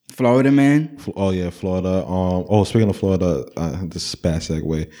 Florida man. Oh yeah, Florida. Speaking of Florida, this is a bad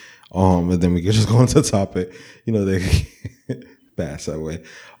segue. And then we can just go into the topic. You know, they bad segue.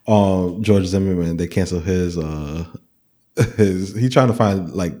 George Zimmerman, they canceled his he's trying to find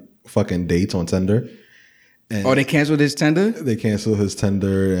like fucking dates on Tinder. And they canceled his Tinder? They canceled his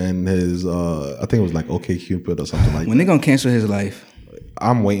Tinder and his I think it was like OkCupid or something like that. When they gonna cancel his life?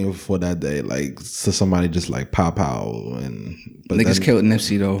 I'm waiting for that day, like so somebody just like pop out but niggas killed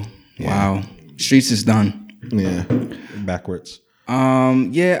Nipsey though. Yeah. Wow. Streets is done. Yeah. Backwards.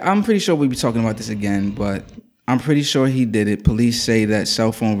 Yeah, I'm pretty sure we'll be talking about this again, but I'm pretty sure he did it. Police say that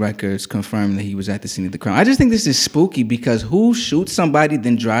cell phone records confirm that he was at the scene of the crime. I just think this is spooky because who shoots somebody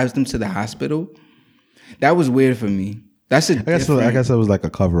then drives them to the hospital? That was weird for me. I guess it was like a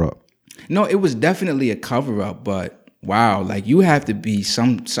cover up. No, it was definitely a cover up, but wow, like you have to be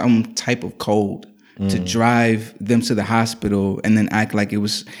some type of code to drive them to the hospital and then act like it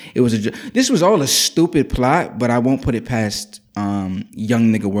was this was all a stupid plot, but I won't put it past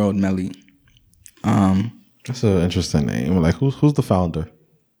Young Nigga World Melly. That's an interesting name. Like who's the founder?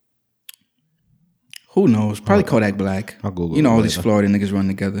 Who knows? Probably Kodak Black. I'll Google. You know, all these Florida niggas run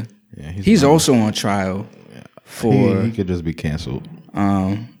together. Yeah, he's also on trial for. He could just be canceled.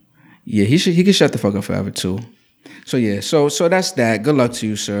 Yeah, he could shut the fuck up forever too. So yeah, so that's that. Good luck to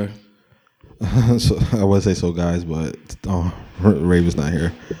you, sir. So I would say so, guys, but Raven's not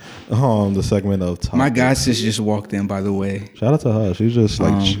here. The segment of topics. My god sis just walked in, by the way. Shout out to her. She's just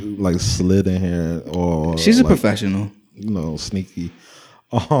like slid in here, or she's a like, professional. You know, sneaky.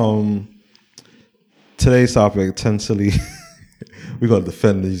 Today's topic: 10 silly. We gotta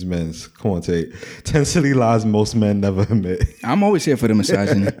defend these men. Come on, Tate. 10 silly lies most men never admit. I'm always here for the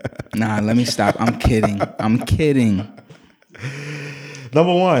misogyny. Nah, let me stop. I'm kidding.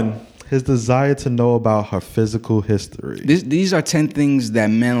 Number 1. His desire to know about her physical history. These are 10 things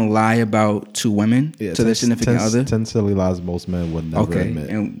that men lie about to women, to their significant other. 10 silly lies most men would never admit.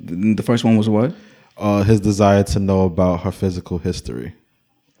 And the first one was what? His desire to know about her physical history.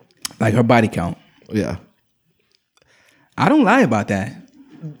 Like her body count. Yeah. I don't lie about that.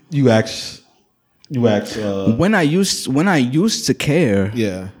 You ask. When I used to care.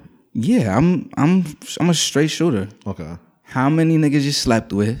 Yeah. Yeah, I'm a straight shooter. Okay. How many niggas you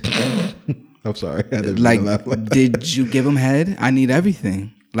slept with? I'm sorry. Did you give him head? I need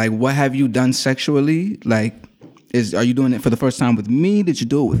everything. Like, what have you done sexually? Like, are you doing it for the first time with me? Did you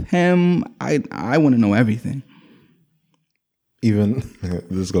do it with him? I want to know everything. Even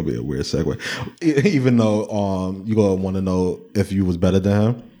this is gonna be a weird segue. Even though you gonna want to know if you was better than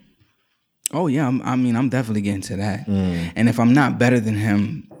him. Oh yeah, I'm definitely getting to that. And if I'm not better than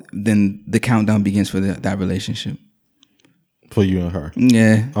him, then the countdown begins for that relationship. For you and her.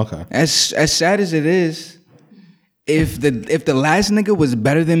 Yeah. Okay. As sad as it is, if the last nigga was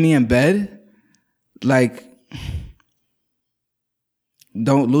better than me in bed, like,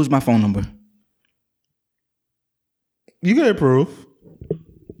 don't lose my phone number. You can improve.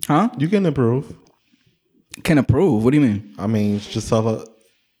 Huh? You can improve. Can approve? What do you mean? I mean, just tell her.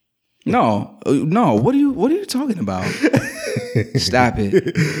 No. What are you talking about? Stop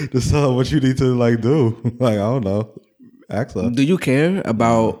it. Just tell her what you need to like do. Like, I don't know. Ask her. Do you care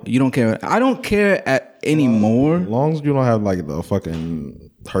about? You don't care. I don't care anymore. As long as you don't have like the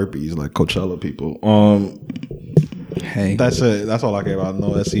fucking herpes like Coachella people. Hey, that's it. That's all I care about.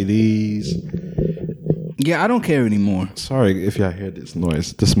 No STDs. Yeah, I don't care anymore. Sorry if y'all hear this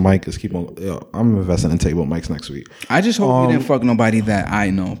noise. This mic is keep on. I'm investing in table mics next week. I just hope you didn't fuck nobody that I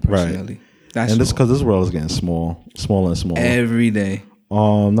know personally. Right. That's and this because this world is getting smaller and smaller every day.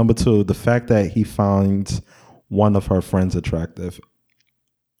 Number 2, the fact that he finds one of her friends attractive.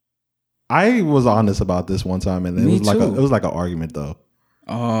 I was honest about this one time, and it was like an argument though.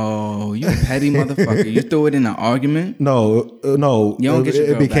 Oh, you petty motherfucker! You threw it in an argument? No. You don't get your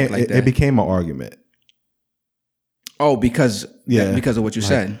girl back like that. It became an argument. Oh, because of what you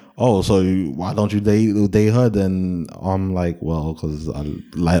said. Oh, so why don't you date her? Then I'm like, well, because I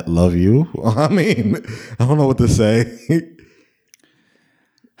love you. I mean, I don't know what to say.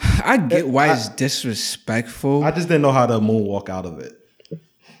 I get why it's disrespectful. I just didn't know how to moonwalk out of it.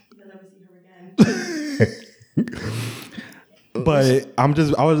 You'll never see her again. But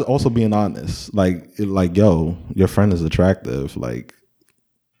I was also being honest. Like, yo, your friend is attractive. Like,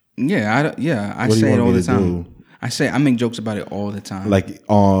 I say it all the time. I make jokes about it all the time. Like,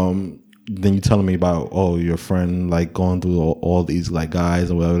 then you telling me about, your friend like going through all these like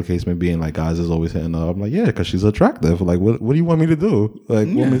guys or whatever the case may be, and like guys is always hitting her. I'm like, yeah, because she's attractive. Like, what do you want me to do? Like,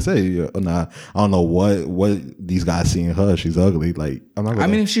 what me to say? Nah, I don't know what these guys see in her. She's ugly. Like, I'm not. I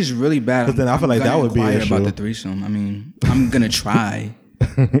mean, if she's really bad, because then I feel like that would be an issue about the threesome. I mean, I'm gonna try.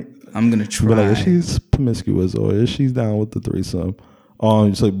 I'm gonna But try. like, if she's promiscuous or if she's down with the threesome,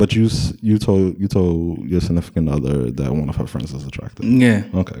 so but you told your significant other that one of her friends is attractive. Yeah.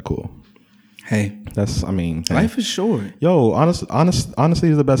 Okay, cool. Hey, That's hey. life is short. Yo, honestly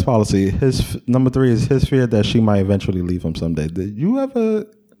is the best policy. His number 3 is his fear that she might eventually leave him someday. Did you ever?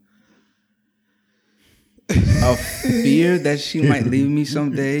 A fear that she might leave me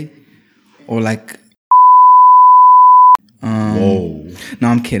someday, or like. Whoa. No,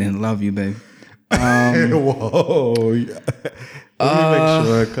 I'm kidding. Love you, babe. Whoa. Let me make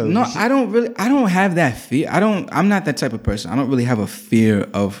sure. 'Cause No, I don't have that fear. I'm not that type of person. I don't really have a fear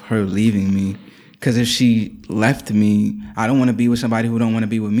of her leaving me. Because if she left me, I don't want to be with somebody who don't want to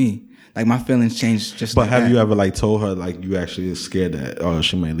be with me. Like, my feelings change just But like have that. you ever like told her like you actually scared that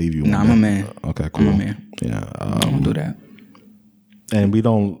she might leave you? Nah, one I'm a day? man. Okay, cool. I'm a man. Yeah. Don't do that. And we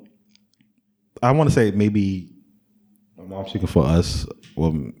don't. I want to say maybe. I'm speaking for us.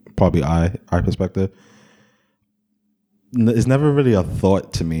 Well, probably our perspective. It's never really a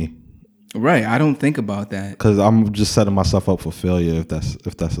thought to me Right. I don't think about that. because I'm just setting myself up for failure.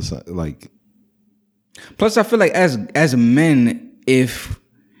 If that's like. Plus, I feel like as men, if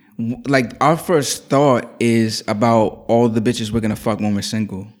like our first thought is about all the bitches we're gonna fuck when we're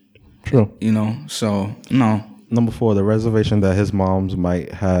single, True. you know. So no. Number 4, the reservation that his moms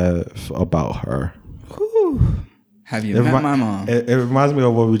might have about her. Have you met my mom? It reminds me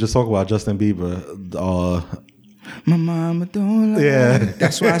of what we just talked about, Justin Bieber. My mama don't like. Yeah.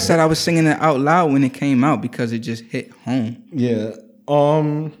 That's why I said I was singing it out loud when it came out because it just hit home. Yeah.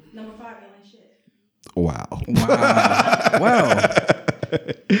 Number 5, you like shit. Wow. Wow.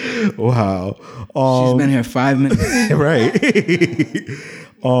 Well, Wow. she's been here 5 minutes. Right.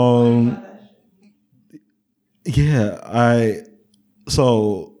 Yeah.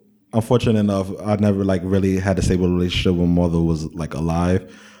 So unfortunate enough, I never like really had a stable relationship when mother was like alive.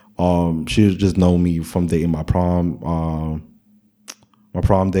 She was just known me from dating my prom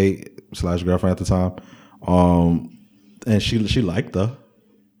date / girlfriend at the time. And she liked her.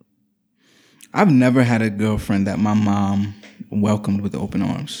 I've never had a girlfriend that my mom welcomed with open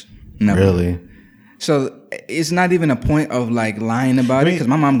arms. Never. Really? So it's not even a point of like lying about it because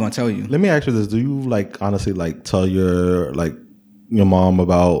my mom gonna tell you. Let me ask you this: do you like honestly like tell your mom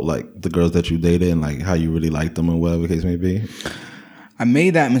about like the girls that you dated and like how you really liked them and whatever the case may be? I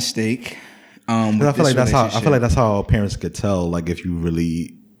made that mistake. I feel like that's how parents could tell like if you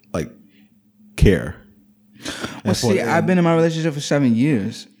really like care. Well, see, I've been in my relationship for 7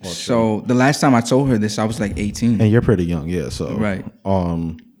 years. So the last time I told her this, I was like 18. And you're pretty young, yeah. So Right.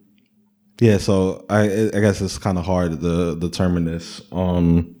 Yeah, so I guess it's kind of hard to determine this.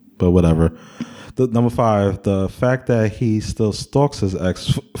 But whatever. The number 5, the fact that he still stalks his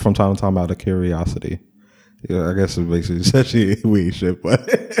ex from time to time out of curiosity. Yeah, I guess it basically says we ain't shit, but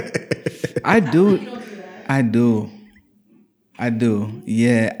I do.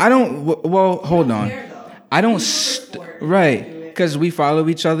 Yeah. I don't. Well, hold on. I don't. Right. Because we follow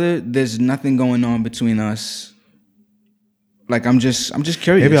each other. There's nothing going on between us. Like I'm just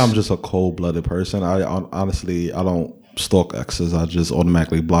curious. maybe I'm just a cold-blooded person. I honestly I don't stalk exes. I just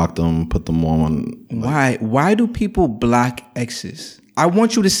automatically block them, put them on. Why do people block exes? I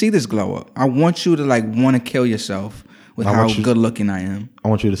want you to see this glow up. I want you to like want to kill yourself with how good looking I am. I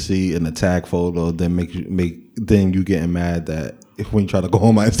want you to see an attack photo, then then you getting mad that if when you try to go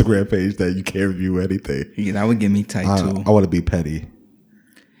on my Instagram page that you can't review anything. Yeah, that would get me tight too. I want to be petty.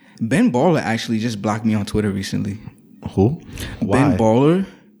 Ben Baller actually just blocked me on Twitter recently. Who? Why? Ben Baller.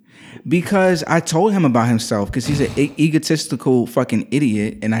 Because I told him about himself because he's an egotistical fucking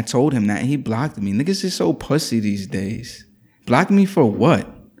idiot, and I told him that and he blocked me. Niggas is so pussy these days. Block me for what?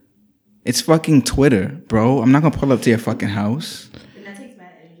 It's fucking Twitter, bro. I'm not gonna pull up to your fucking house. And that takes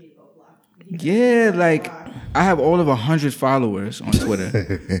mad energy to go block. Yeah, like I have all of 100 followers on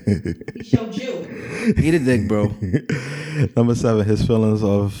Twitter. He showed you. Eat a dick, bro. Number 7, his feelings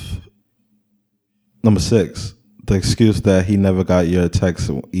of. Number 6, the excuse that he never got your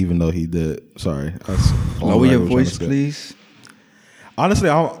text even though he did. Sorry. Lower your voice, please. Honestly,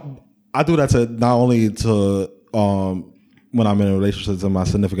 I do that to not only to when I'm in a relationship to my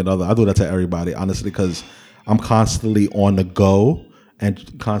significant other. I do that to everybody, honestly, because I'm constantly on the go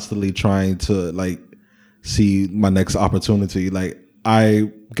and constantly trying to like see my next opportunity. Like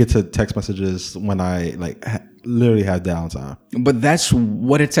I get to text messages when I like literally have downtime. But that's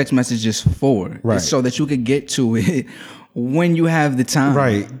what a text message is for. Right. It's so that you could get to it when you have the time.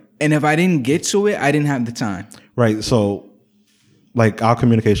 Right. And if I didn't get to it, I didn't have the time. Right. So like our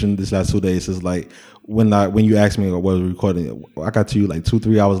communication this last 2 days is like when you asked me what was recording, I got to you like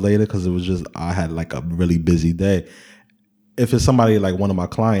 2-3 hours later because it was just I had like a really busy day. if it's somebody like one of my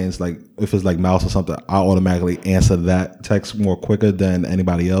clients, like if it's like Mouse or something, I automatically answer that text more quicker than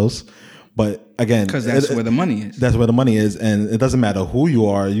anybody else. But again, Because that's where the money is. that's where the money is, and it doesn't matter who you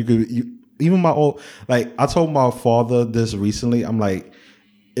are. Even my old, like I told my father this recently. I'm like,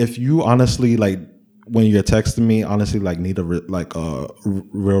 if you honestly like when you're texting me, honestly like need a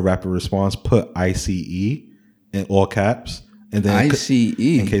real rapid response, put ICE in all caps, and then ICE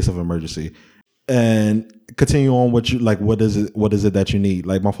in case of emergency, and continue on what you like. What is it that you need?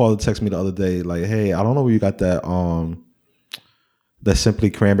 Like my father texted me the other day, like, hey, I don't know where you got that Simply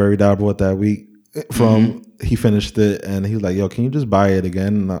Cranberry that I bought that week from. He finished it and he was like, yo, can you just buy it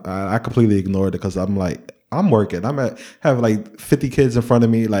again? And I completely ignored it because I'm like, I'm working. Have like 50 kids in front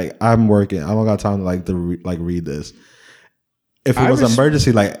of me. Like I'm working. I don't got time to read this. If it was an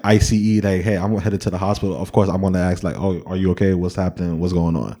emergency, like ICE, like, hey, I'm headed to the hospital. Of course, I'm going to ask like, oh, are you okay? What's happening? What's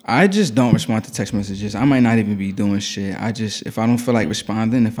going on? I just don't respond to text messages. I might not even be doing shit. If I don't feel like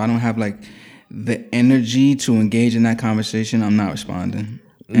responding, if I don't have like the energy to engage in that conversation, I'm not responding.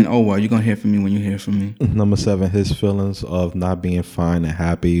 And oh well, you're gonna hear from me when you hear from me. Number 7, his feelings of not being fine and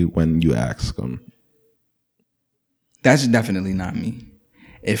happy when you ask him. That's definitely not me.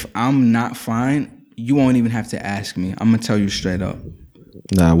 If I'm not fine, you won't even have to ask me. I'm gonna tell you straight up.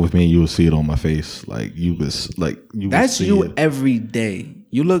 Nah, with me, you will see it on my face. Like you was like you. That's you every day.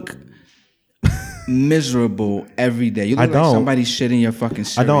 You look miserable every day. You look like somebody shit in your fucking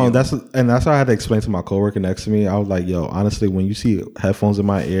cereal. I don't. That's why I had to explain to my coworker next to me. I was like, yo, honestly, when you see headphones in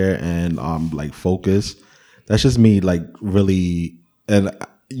my ear and like focus, that's just me like really. And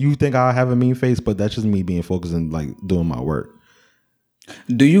you think I have a mean face, but that's just me being focused and like doing my work.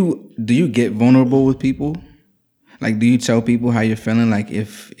 Do you get vulnerable with people? Like, do you tell people how you're feeling? Like,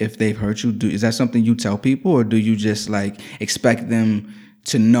 if they've hurt you, is that something you tell people, or do you just like expect them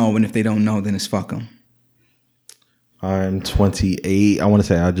to know, and if they don't know, then it's fuck them? I'm 28. I want to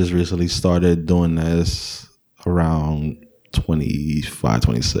say I just recently started doing this around 25,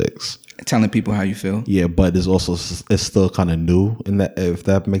 26. Telling people how you feel? Yeah, but it's still kind of new in that, if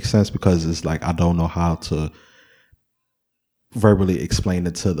that makes sense, because it's like I don't know how to verbally explain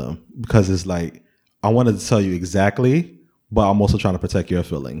it to them, because it's like I wanted to tell you exactly, but I'm also trying to protect your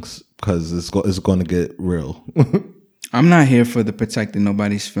feelings because it's going to get real. I'm not here for the protecting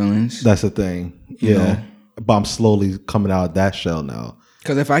nobody's feelings. That's the thing. Yeah. Know? But I'm slowly coming out of that shell now.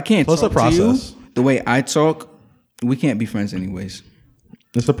 Because if I can't talk to you the way I talk, we can't be friends anyways.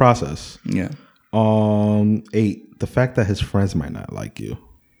 It's a process. Yeah. 8, the fact that his friends might not like you.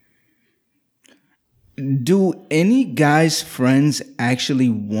 Do any guys' friends actually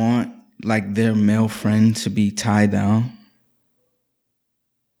want like their male friend to be tied down?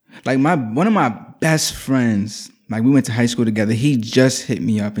 Like one of my best friends, like we went to high school together. He just hit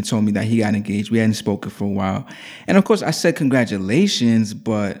me up and told me that he got engaged. We hadn't spoken for a while. And of course I said congratulations,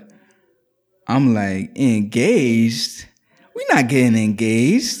 but I'm like, engaged? We're not getting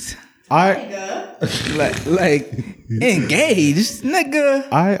engaged. like engaged, nigga.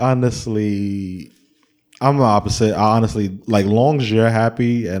 I'm the opposite. I honestly, like, long as you're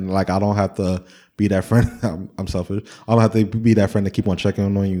happy and like I don't have to be that friend. I'm selfish. I don't have to be that friend to keep on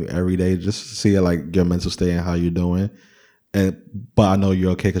checking on you every day, just to see like your mental state and how you're doing. But I know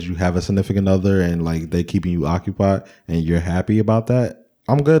you're okay because you have a significant other and like they're keeping you occupied and you're happy about that.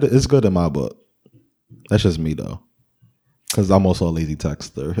 I'm good. It's good in my book. That's just me though, because I'm also a lazy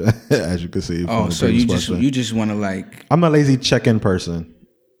texter, as you can see. Oh, so you just want to like? I'm a lazy check-in person,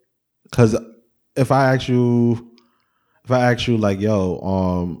 because if I ask you like,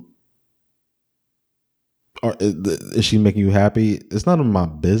 yo, is she making you happy? It's none of my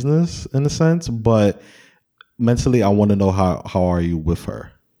business in a sense, but mentally, I want to know how are you with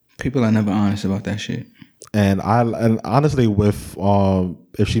her. People are never honest about that shit. And honestly, with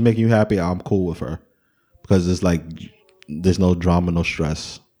if she making you happy, I'm cool with her, because it's like there's no drama, no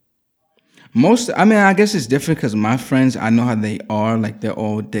stress. I guess it's different because my friends, I know how they are. Like, they're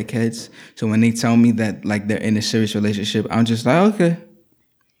all dickheads. So when they tell me that like they're in a serious relationship, I'm just like, okay.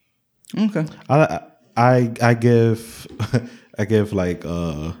 I give like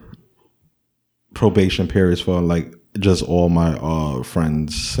probation periods for like just all my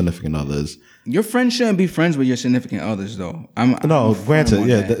friends' significant others. Your friends shouldn't be friends with your significant others, though.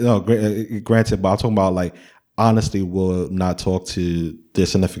 Granted, granted. But I'm talking about like, honestly, will not talk to their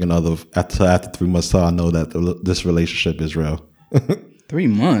significant other after 3 months till I know that this relationship is real. 3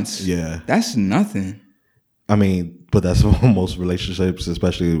 months? Yeah. That's nothing. I mean, but that's most relationships,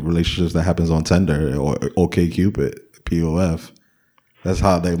 especially relationships that happens on Tinder or OkCupid, POF. That's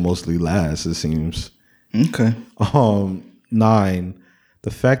how they mostly last, it seems. Okay. 9,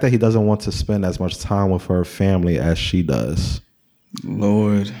 The fact that he doesn't want to spend as much time with her family as she does.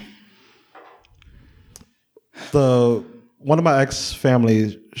 Lord. One of my ex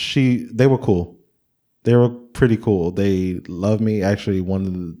family, they were cool. They were pretty cool. They love me. Actually, one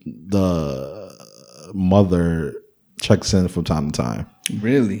of the mother checks in from time to time.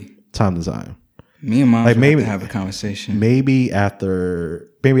 Really? Time to time. Me and mom Like, maybe have to have a conversation. Maybe out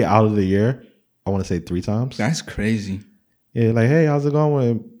of the year, I want to say 3 times. That's crazy. Yeah, like, hey, how's it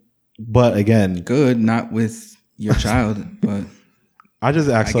going? But again, Good, not with your child, but I just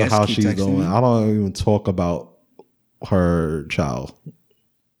ask her guess how keep she's texting doing. me. I don't even talk about her child.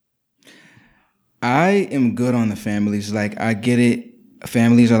 I am good on the families. Like, I get it.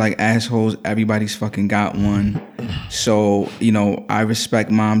 Families are like assholes. Everybody's fucking got one. So, I respect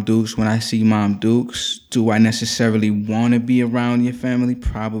Mom Dukes when I see Mom Dukes. Do I necessarily want to be around your family?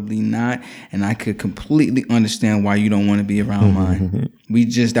 Probably not. And I could completely understand why you don't want to be around mine.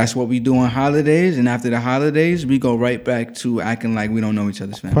 That's what we do on holidays. And after the holidays, we go right back to acting like we don't know each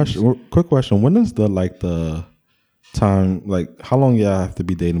other's families. Quick question. When is the time, like, how long y'all have to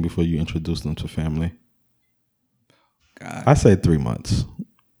be dating before you introduce them to family? God. I say 3 months.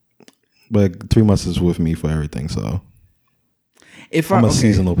 But 3 months is with me for everything, so I'm a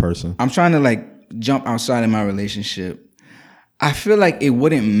seasonal person. I'm trying to like jump outside of my relationship. I feel like it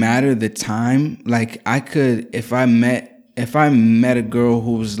wouldn't matter the time. Like, I could, if I met a girl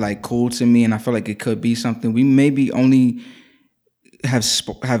who was like cool to me and I feel like it could be something, we maybe only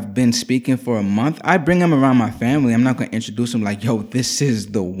have been speaking for a month. I bring them around my family. I'm not going to introduce them like, yo, this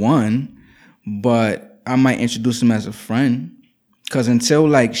is the one, but I might introduce them as a friend. Because until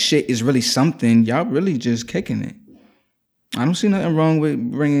like shit is really something, y'all really just kicking it. I don't see nothing wrong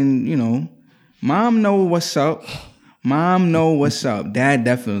with bringing, mom know what's up. Mom know what's up. Dad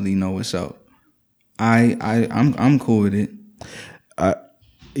definitely know what's up. I'm cool with it. I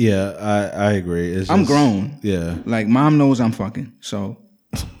agree. I'm grown. Yeah. Like, mom knows I'm fucking. So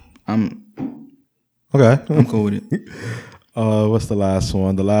I'm Okay. cool with it. What's the last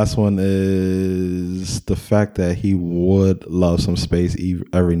one? The last one is the fact that he would love some space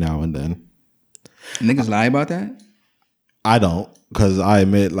every now and then. Niggas lie about that? I don't, because I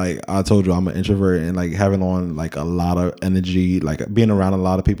admit, like I told you, I'm an introvert, and like having on like a lot of energy, like being around a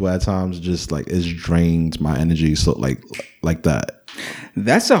lot of people at times, just like it drains my energy. So like that.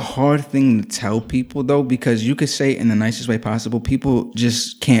 That's a hard thing to tell people though, because you could say it in the nicest way possible. People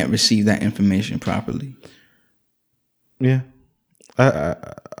just can't receive that information properly. Yeah,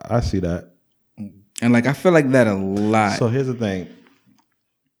 I see that. And like, I feel like that a lot. So here's the thing.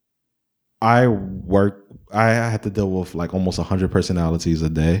 I have to deal with like almost 100 personalities a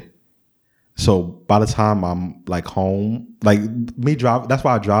day. So by the time I'm like home, like me drive, that's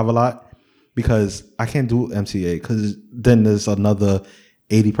why I drive a lot, because I can't do MTA, because then there's another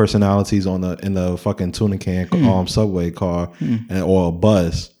 80 personalities in the fucking tuna can subway car or a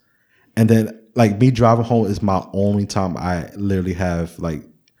bus. And then like me driving home is my only time I literally have like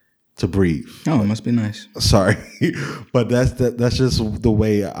to breathe. Oh, it must be nice. Sorry, but that's just the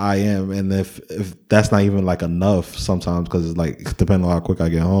way I am. And if that's not even like enough sometimes, because it's like depending on how quick I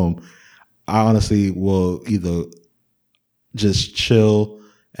get home, I honestly will either just chill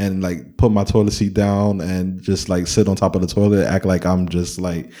and like put my toilet seat down and just like sit on top of the toilet, act like I'm just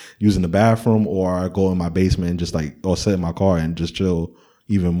like using the bathroom, or I go in my basement and just like, or sit in my car and just chill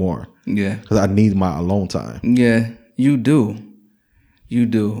even more. Yeah, because I need my alone time. Yeah, you do. You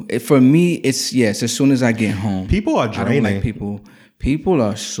do. For me, it's as soon as I get home. People are draining. I don't like people. People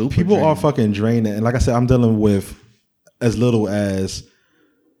are super People draining. are fucking draining. And like I said, I'm dealing with as little as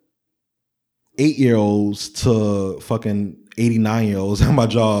 8-year-olds to fucking 89-year-olds at my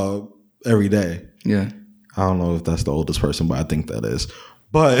job every day. Yeah. I don't know if that's the oldest person, but I think that is.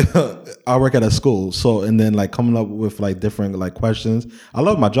 But I work at a school. So, and then like coming up with like different like questions. I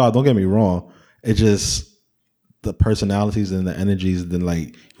love my job. Don't get me wrong. It just, the personalities and the energies, then like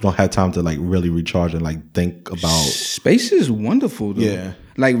you don't have time to like really recharge and like think about. Space is wonderful though. Yeah.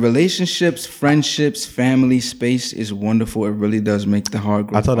 Like relationships, friendships, family, space is wonderful. It really does make the heart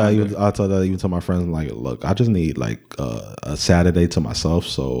grow. I told that even to my friends, like, look, I just need like a Saturday to myself,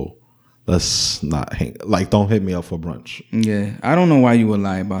 so let's not hang, like, don't hit me up for brunch. Yeah, I don't know why you would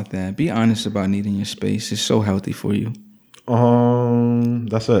lie about that. Be honest about needing your space. It's so healthy for you.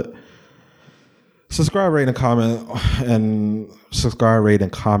 That's it. Subscribe, rate, and comment, on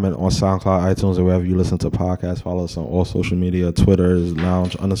SoundCloud, iTunes, or wherever you listen to podcasts. Follow us on all social media. Twitter is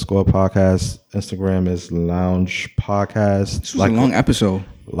lounge_podcast. Instagram is lounge podcast. This was a long episode.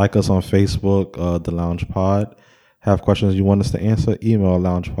 Like us on Facebook, The Lounge Pod. Have questions you want us to answer? Email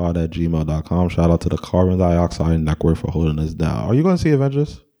loungepod@gmail.com. Shout out to the Carbon Dioxide Network for holding us down. Are you going to see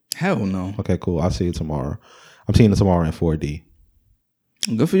Avengers? Hell no. Okay, cool. I'll see you tomorrow. I'm seeing it tomorrow in 4D.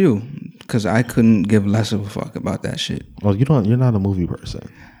 Good for you, because I couldn't give less of a fuck about that shit. Well, you're not a movie person.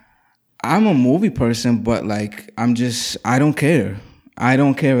 I'm a movie person, but like I don't care. I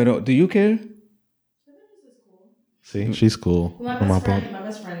don't care at all. Do you care? See, she's cool. My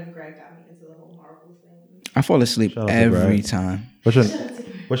best friend Greg got me into the whole Marvel thing. I fall asleep Shout out to every Greg. time.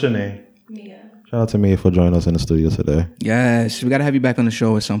 What's your name? Mia. Shout out to Mia for joining us in the studio today. Yes, we gotta have you back on the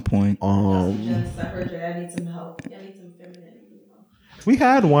show at some point. Jess, I heard you. I need some help. I need some femininity. You know? We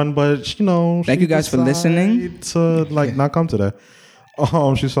had one, but you know. Thank she you guys for listening. decided To not come today.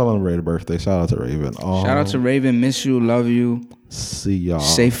 She's celebrating her birthday. Shout out to Raven. Shout out to Raven. Miss you. Love you. See y'all.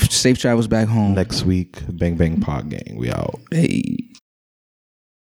 Safe travels back home. Next week. Bang Bang Pod Gang. We out. Hey.